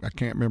for. I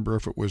can't remember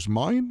if it was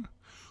mine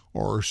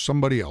or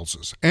somebody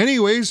else's.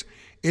 Anyways,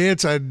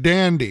 it's a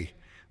dandy.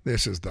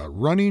 This is the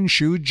Running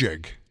Shoe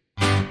Jig.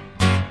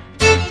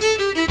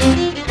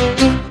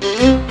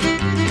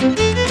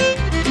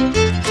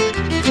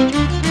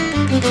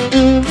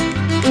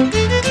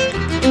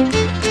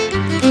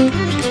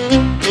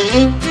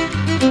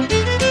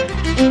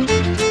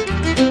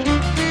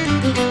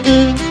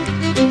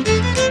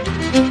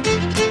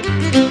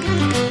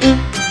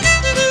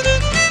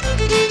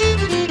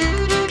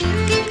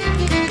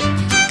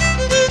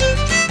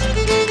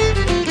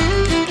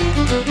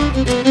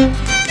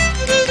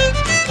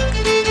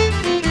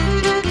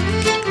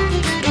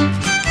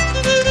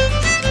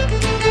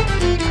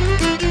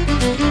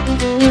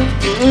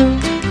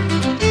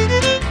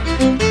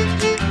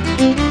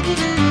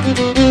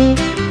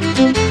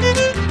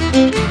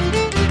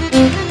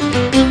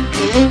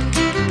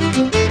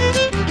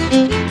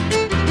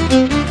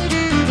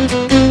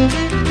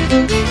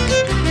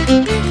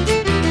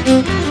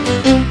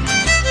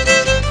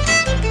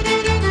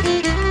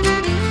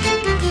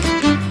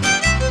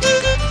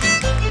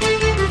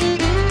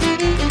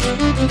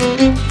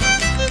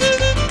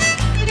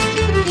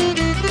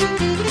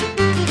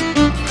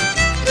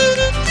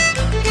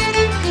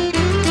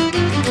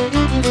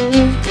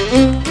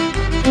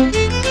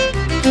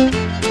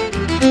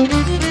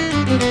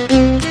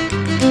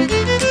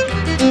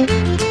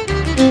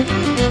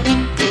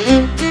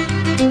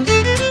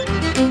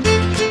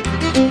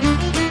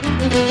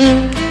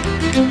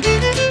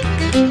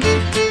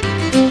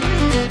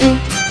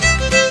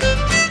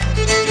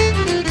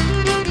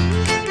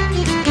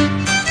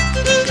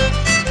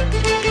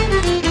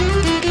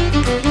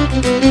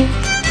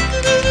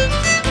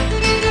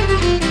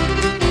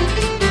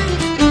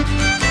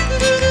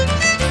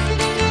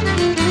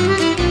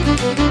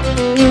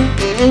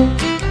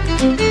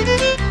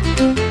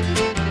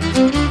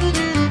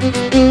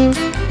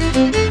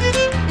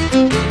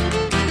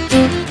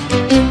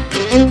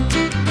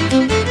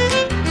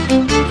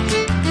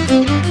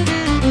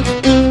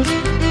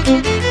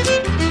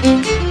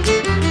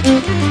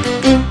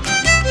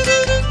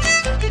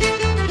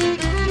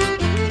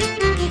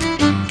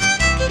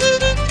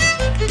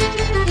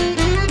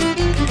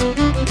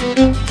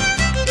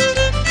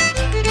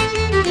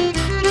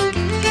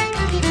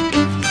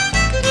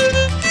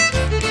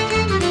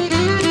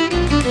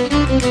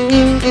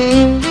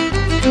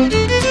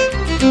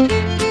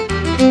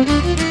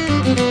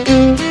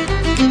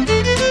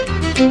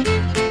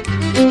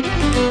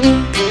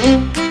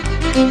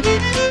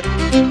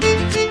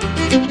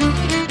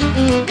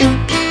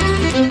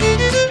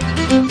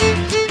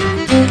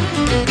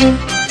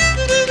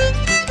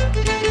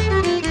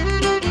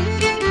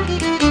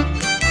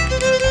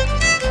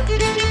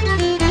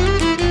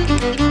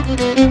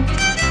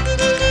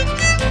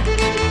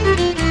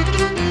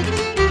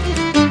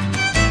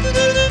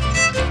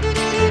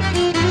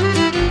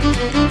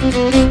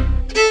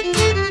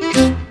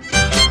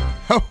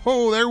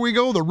 Oh, there we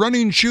go, the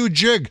Running Shoe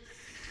Jig.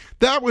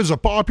 That was a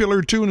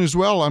popular tune as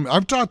well.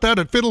 I've taught that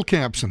at fiddle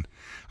camps, and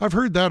I've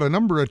heard that a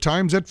number of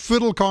times at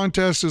fiddle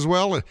contests as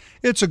well.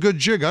 It's a good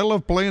jig. I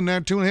love playing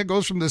that tune. It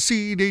goes from the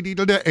C, D, D,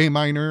 to A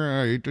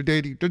minor,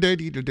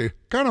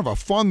 kind of a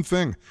fun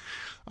thing.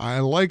 I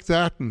like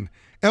that, and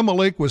Emma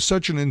Lake was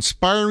such an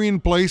inspiring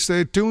place.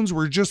 The tunes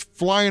were just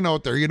flying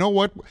out there. You know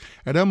what?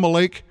 At Emma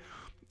Lake,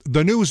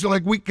 the news,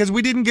 like because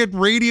we didn't get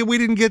radio, we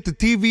didn't get the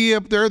TV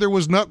up there. There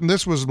was nothing.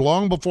 This was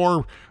long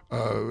before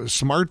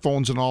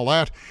smartphones and all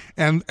that.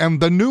 And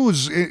the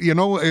news,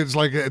 it's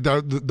like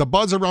the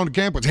buzz around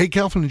campus. Hey,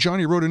 Calvin and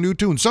Johnny wrote a new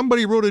tune.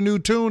 Somebody wrote a new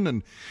tune.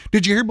 And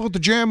did you hear about the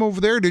jam over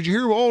there? Did you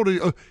hear?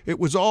 It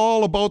was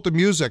all about the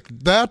music.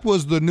 That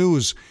was the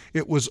news.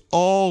 It was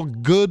all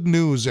good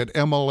news at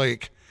Emma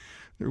Lake.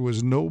 There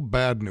was no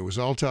bad news.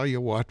 I'll tell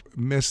you what,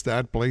 miss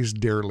that place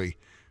dearly.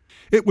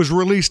 It was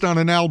released on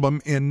an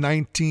album in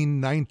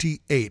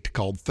 1998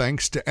 called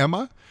Thanks to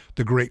Emma.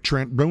 The great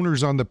Trent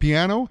Bruner's on the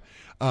piano.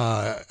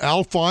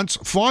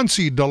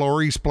 Fonzie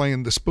Delores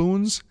playing the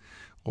spoons.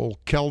 Old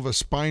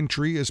Kelvis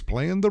Spinetree is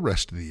playing the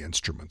rest of the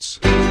instruments.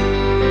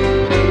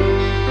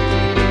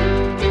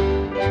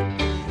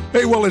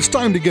 Hey, well, it's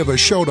time to give a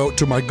shout out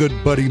to my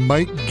good buddy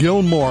Mike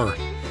Gilmore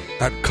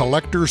at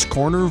Collector's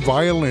Corner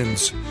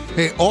Violins.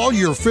 Hey, all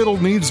your fiddle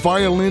needs,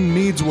 violin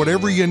needs,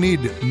 whatever you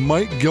need,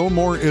 Mike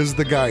Gilmore is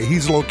the guy.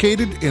 He's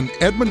located in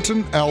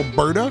Edmonton,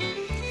 Alberta.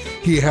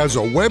 He has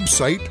a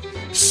website,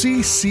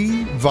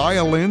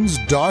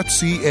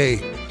 ccviolins.ca.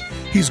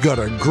 He's got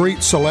a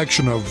great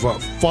selection of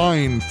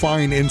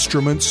fine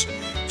instruments,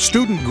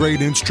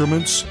 student-grade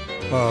instruments,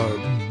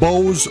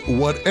 bows,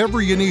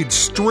 whatever you need,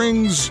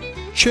 strings,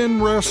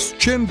 chin rests,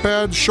 chin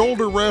pads,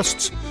 shoulder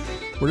rests,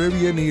 whatever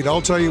you need. I'll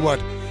tell you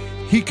what,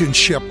 he can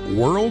ship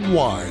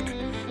worldwide.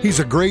 He's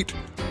a great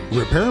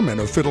repairman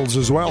of fiddles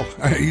as well.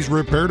 He's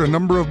repaired a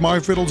number of my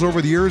fiddles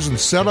over the years and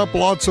set up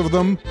lots of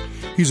them.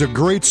 He's a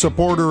great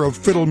supporter of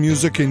fiddle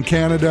music in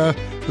Canada,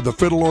 the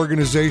fiddle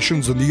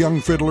organizations and the young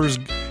fiddlers,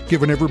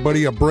 giving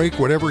everybody a break,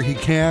 whatever he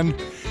can.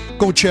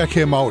 Go check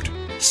him out,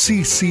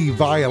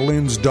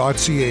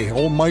 ccviolins.ca.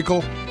 Old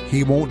Michael,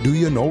 he won't do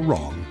you no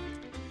wrong.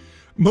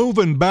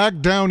 Moving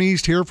back down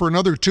east here for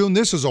another tune.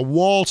 This is a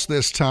waltz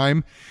this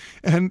time.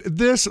 And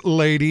this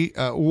lady,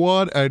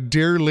 what a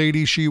dear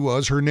lady she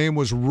was. Her name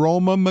was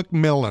Roma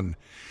McMillan.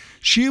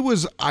 She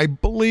was, I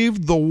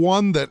believe, the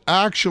one that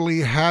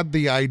actually had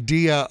the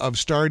idea of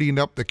starting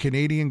up the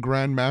Canadian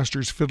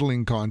Grandmasters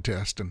Fiddling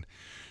Contest. And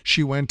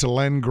she went to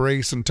Len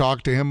Grace and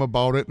talked to him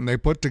about it, and they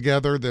put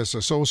together this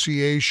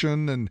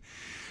association, and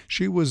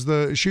she was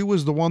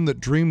the one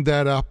that dreamed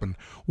that up. And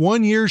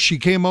one year she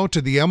came out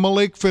to the Emma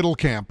Lake Fiddle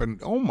Camp,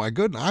 and oh my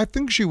goodness, I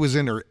think she was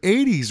in her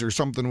 80s or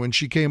something when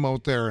she came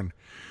out there.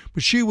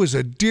 But she was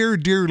a dear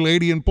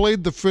lady and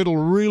played the fiddle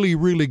really,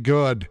 really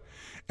good.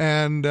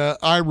 And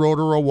I wrote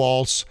her a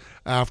waltz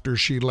after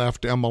she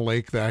left Emma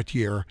Lake that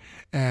year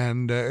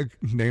and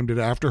named it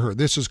after her.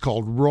 This is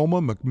called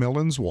Roma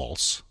McMillan's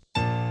Waltz.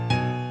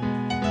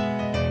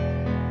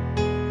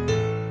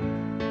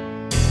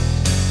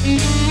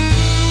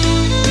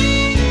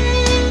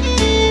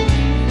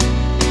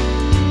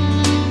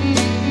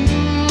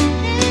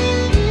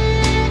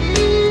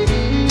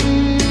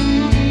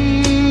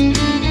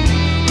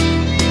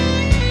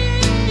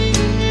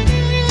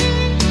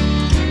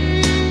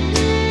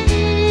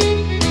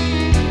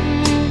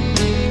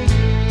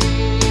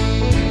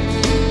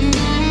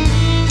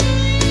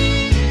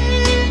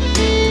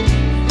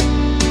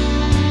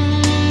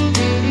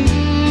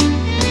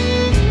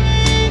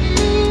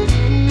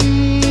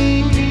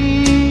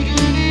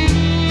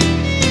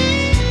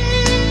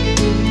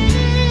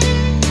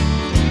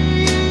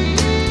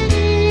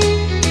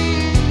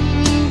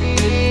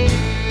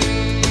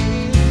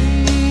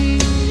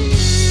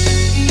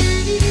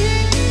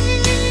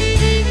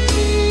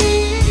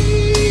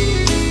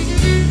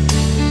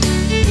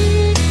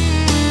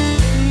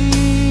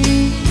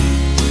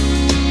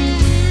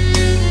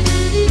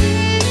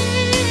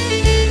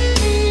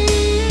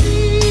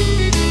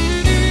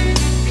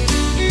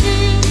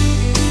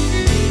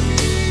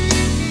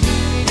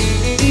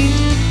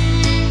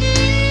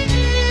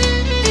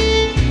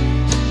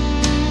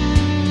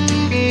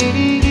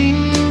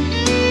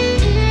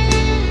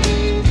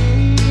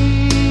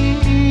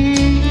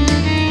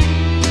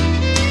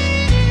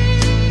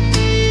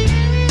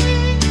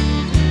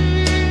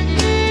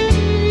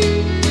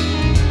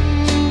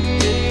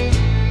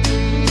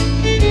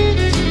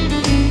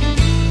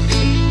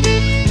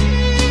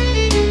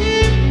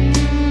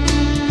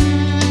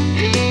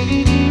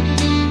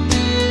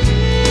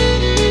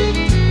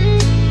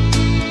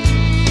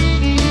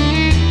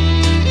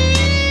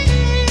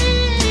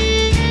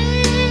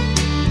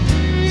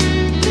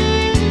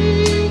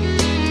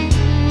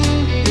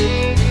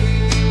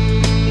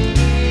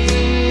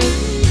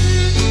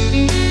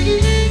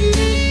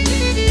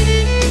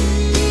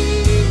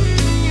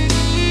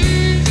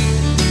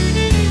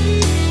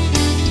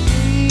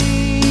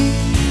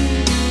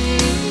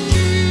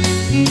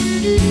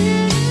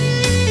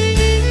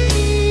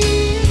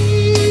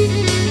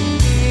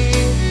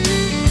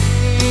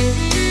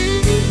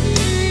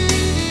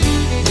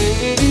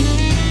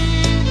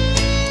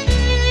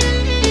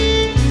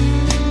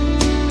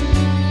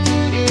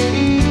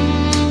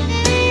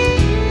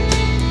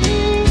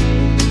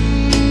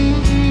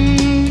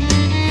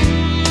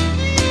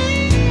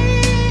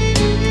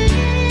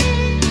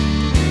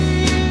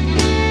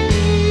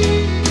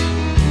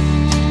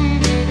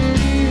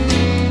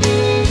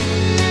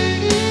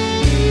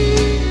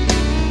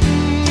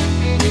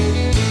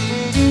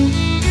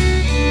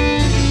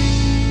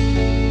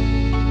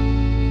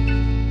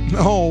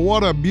 Oh,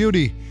 what a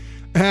beauty.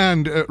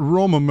 And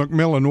Roma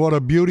McMillan, what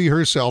a beauty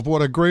herself.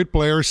 What a great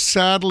player.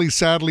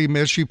 Sadly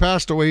missed. She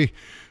passed away,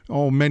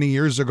 many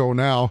years ago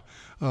now.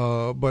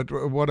 But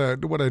what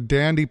a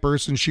dandy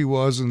person she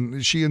was,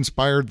 and she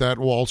inspired that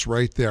waltz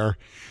right there.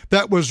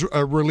 That was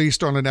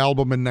released on an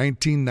album in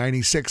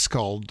 1996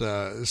 called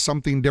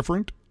Something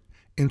Different,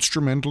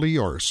 Instrumentally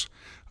Yours.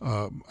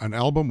 An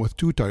album with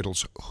two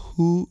titles.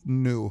 Who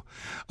knew?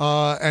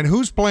 And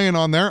who's playing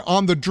on there?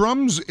 On the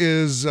drums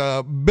is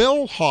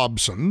Bill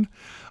Hobson.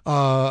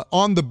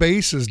 On the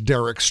bass is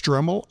Derek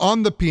Strimmel.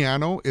 On the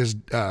piano is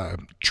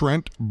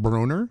Trent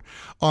Bruner.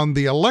 On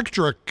the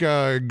electric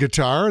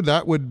guitar,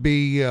 that would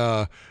be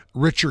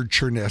Richard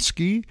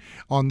Chernesky.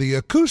 On the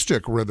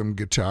acoustic rhythm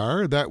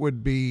guitar, that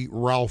would be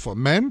Ralph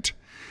Ament.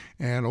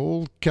 And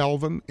old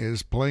Calvin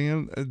is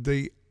playing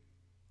the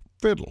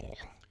fiddle.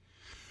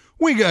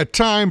 We got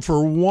time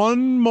for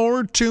one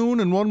more tune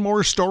and one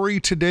more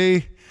story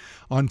today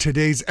on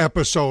today's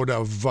episode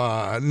of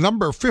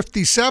number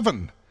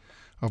 57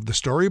 of the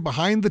story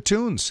behind the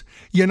tunes.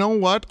 You know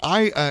what?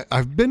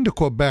 I've been to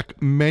Quebec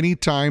many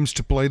times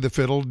to play the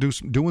fiddle,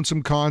 doing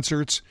some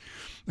concerts.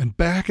 And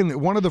back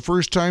in one of the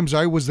first times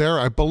I was there,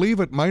 I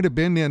believe it might have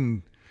been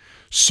in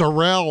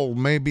Sorel,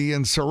 maybe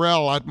in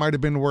Sorel. That might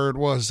have been where it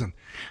was. And,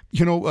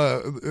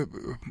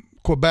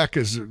 Quebec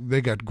they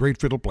got great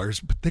fiddle players,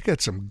 but they got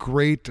some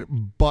great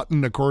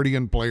button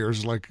accordion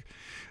players, like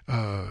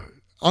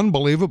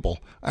unbelievable.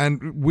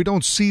 And we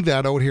don't see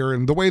that out here.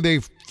 And the way they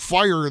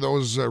fire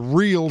those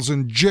reels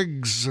and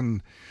jigs,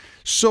 and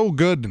so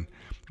good.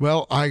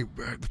 Well,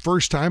 the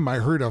first time I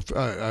heard of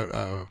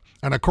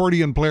an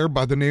accordion player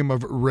by the name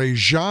of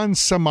Réjean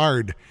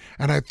Samard,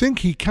 and I think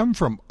he come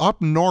from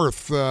up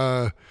north,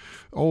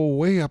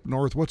 way up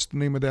north. What's the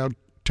name of that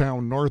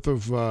town north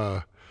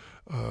of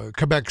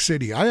Quebec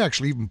City? I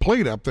actually even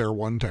played up there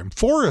one time.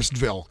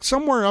 Forestville,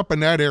 somewhere up in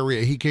that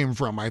area he came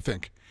from, I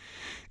think.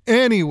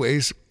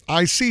 Anyways,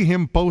 I see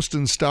him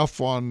posting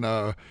stuff on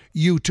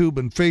YouTube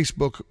and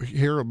Facebook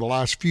here in the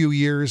last few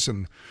years,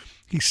 and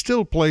he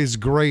still plays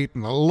great,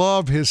 and I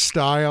love his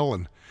style.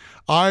 And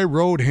I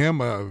wrote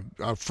him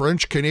a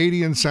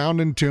French-Canadian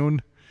sounding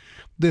tune.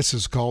 This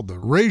is called the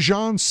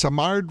Réjean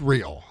Samard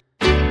Reel.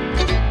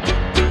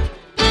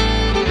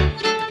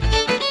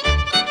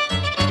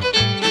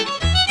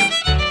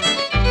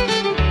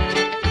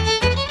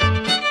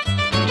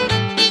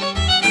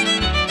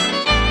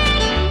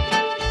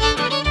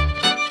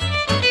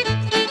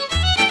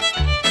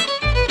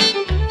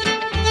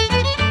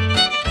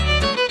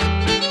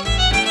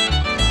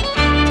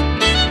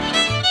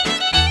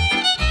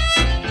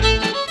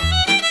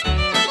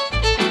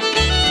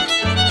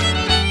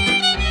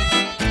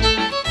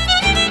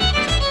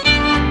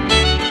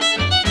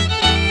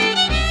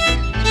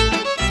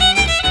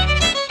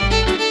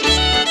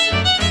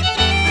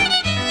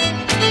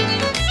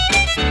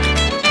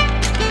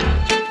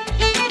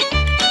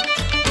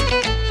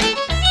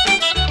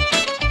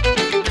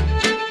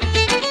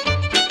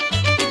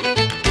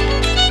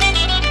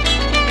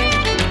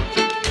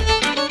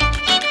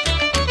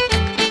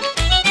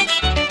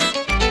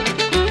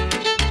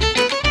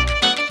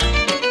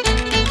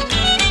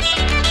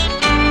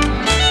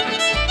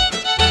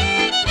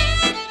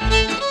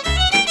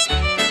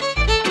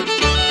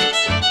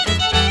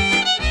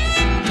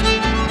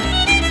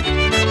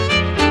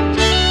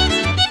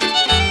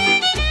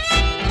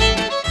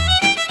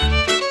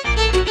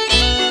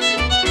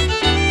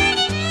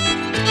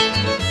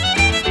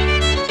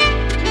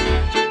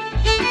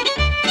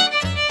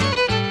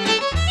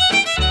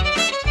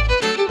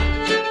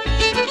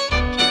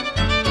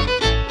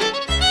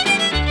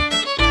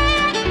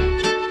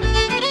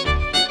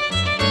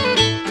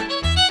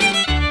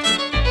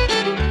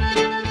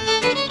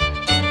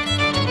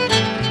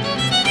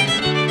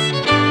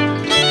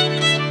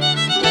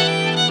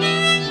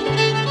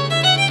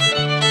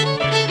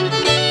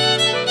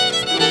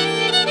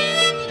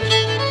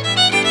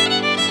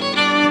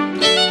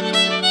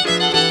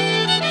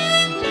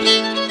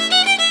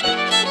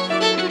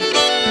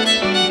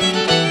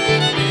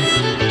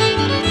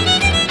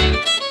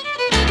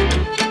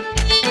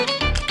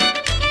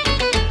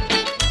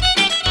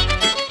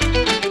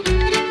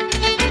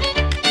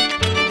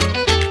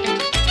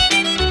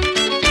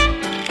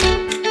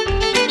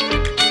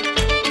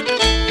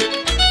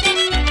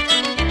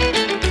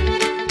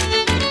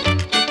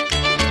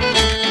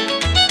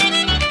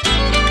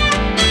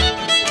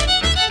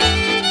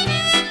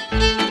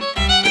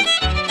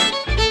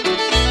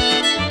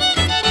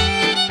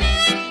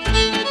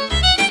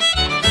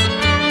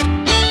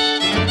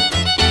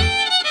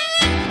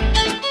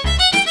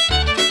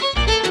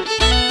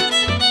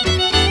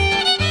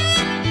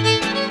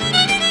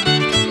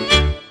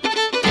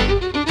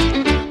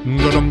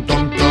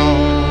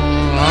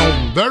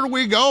 There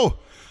we go.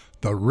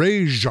 The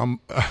Réjean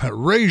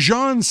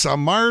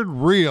Samard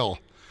Reel.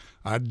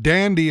 A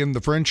dandy in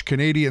the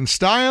French-Canadian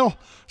style.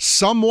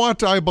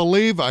 Somewhat, I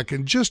believe. I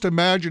can just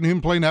imagine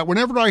him playing that.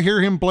 Whenever I hear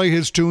him play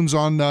his tunes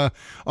on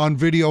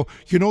video,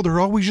 you know,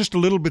 they're always just a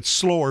little bit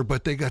slower,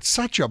 but they got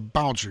such a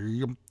bounce.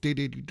 And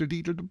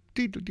the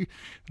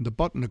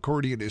button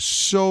accordion is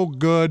so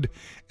good,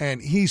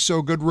 and he's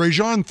so good.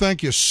 Réjean,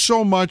 thank you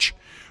so much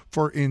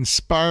for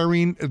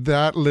inspiring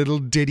that little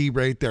ditty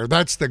right there.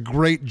 That's the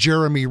great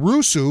Jeremy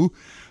Rousseau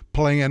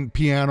playing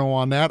piano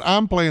on that.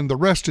 I'm playing the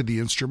rest of the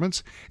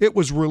instruments. It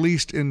was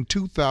released in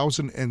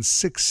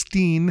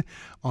 2016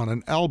 on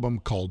an album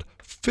called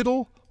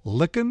Fiddle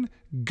Lickin'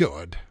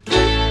 Good.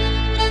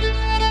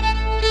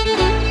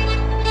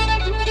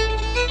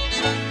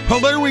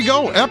 Well, there we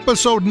go.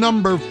 Episode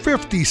number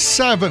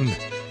 57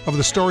 of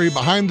The Story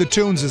Behind the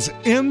Tunes is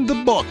in the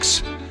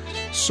books.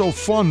 So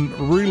fun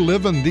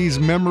reliving these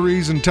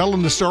memories and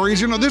telling the stories.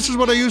 You know, this is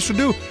what I used to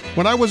do.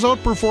 When I was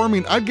out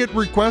performing, I'd get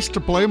requests to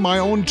play my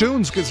own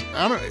tunes because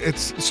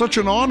it's such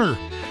an honor.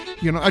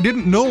 You know, I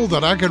didn't know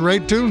that I could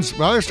write tunes.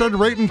 Well, I started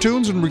writing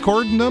tunes and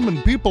recording them,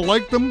 and people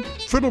liked them.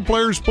 Fiddle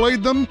players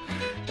played them,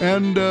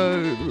 and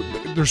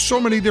there's so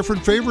many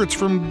different favorites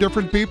from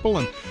different people.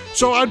 And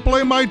so I'd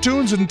play my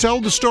tunes and tell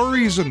the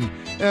stories, and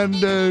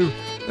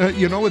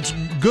you know, it's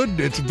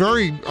good.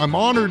 I'm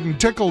honored and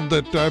tickled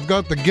that I've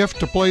got the gift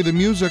to play the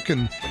music,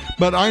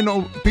 but I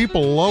know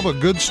people love a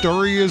good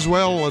story as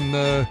well,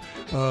 and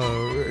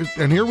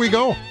here we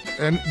go.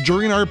 And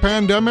during our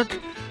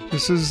pandemic,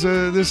 this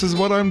is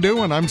what I'm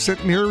doing. I'm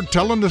sitting here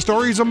telling the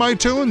stories of my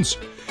tunes.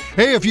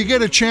 Hey, if you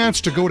get a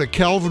chance to go to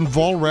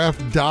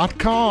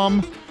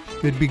calvinvollrath.com,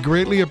 it'd be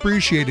greatly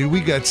appreciated.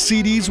 We got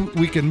CDs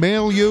we can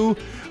mail you.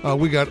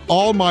 We got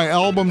all my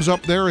albums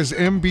up there as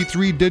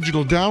MP3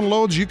 digital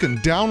downloads. You can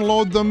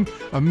download them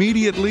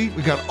immediately.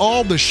 We got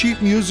all the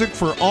sheet music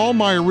for all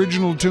my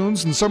original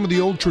tunes and some of the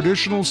old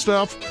traditional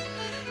stuff.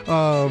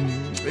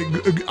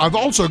 I've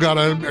also got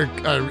a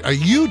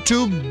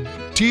YouTube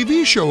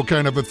TV show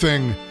kind of a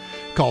thing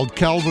called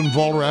Calvin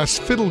Vollrath's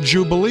Fiddle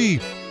Jubilee.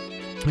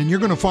 And you're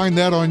going to find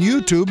that on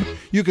YouTube.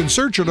 You can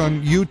search it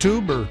on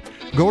YouTube or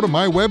go to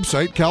my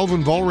website,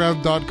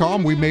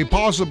 calvinvollrath.com. We may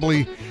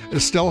possibly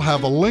still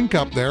have a link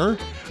up there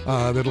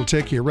that'll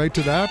take you right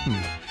to that. And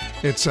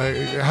it's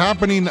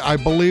happening, I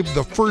believe,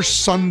 the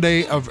first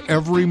Sunday of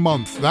every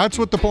month. That's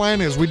what the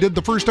plan is. We did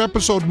the first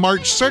episode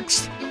March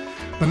 6th.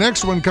 The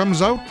next one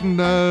comes out in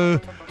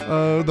the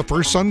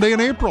first Sunday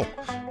in April.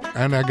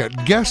 And I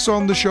got guests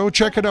on the show.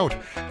 Check it out.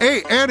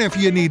 Hey, and if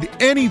you need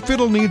any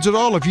fiddle needs at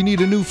all, if you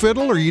need a new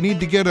fiddle or you need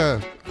to get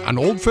an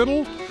old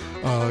fiddle,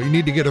 you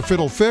need to get a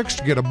fiddle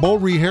fixed, get a bow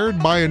rehaired,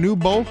 buy a new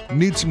bow,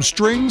 need some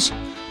strings,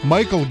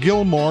 Michael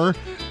Gilmore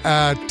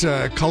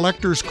at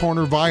Collector's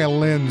Corner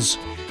Violins.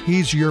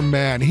 He's your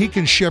man. He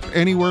can ship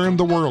anywhere in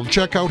the world.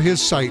 Check out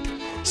his site,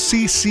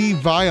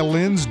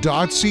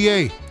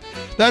 ccviolins.ca.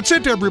 That's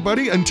it,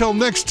 everybody. Until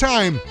next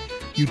time,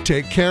 you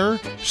take care,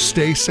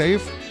 stay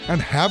safe, and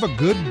have a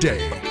good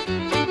day.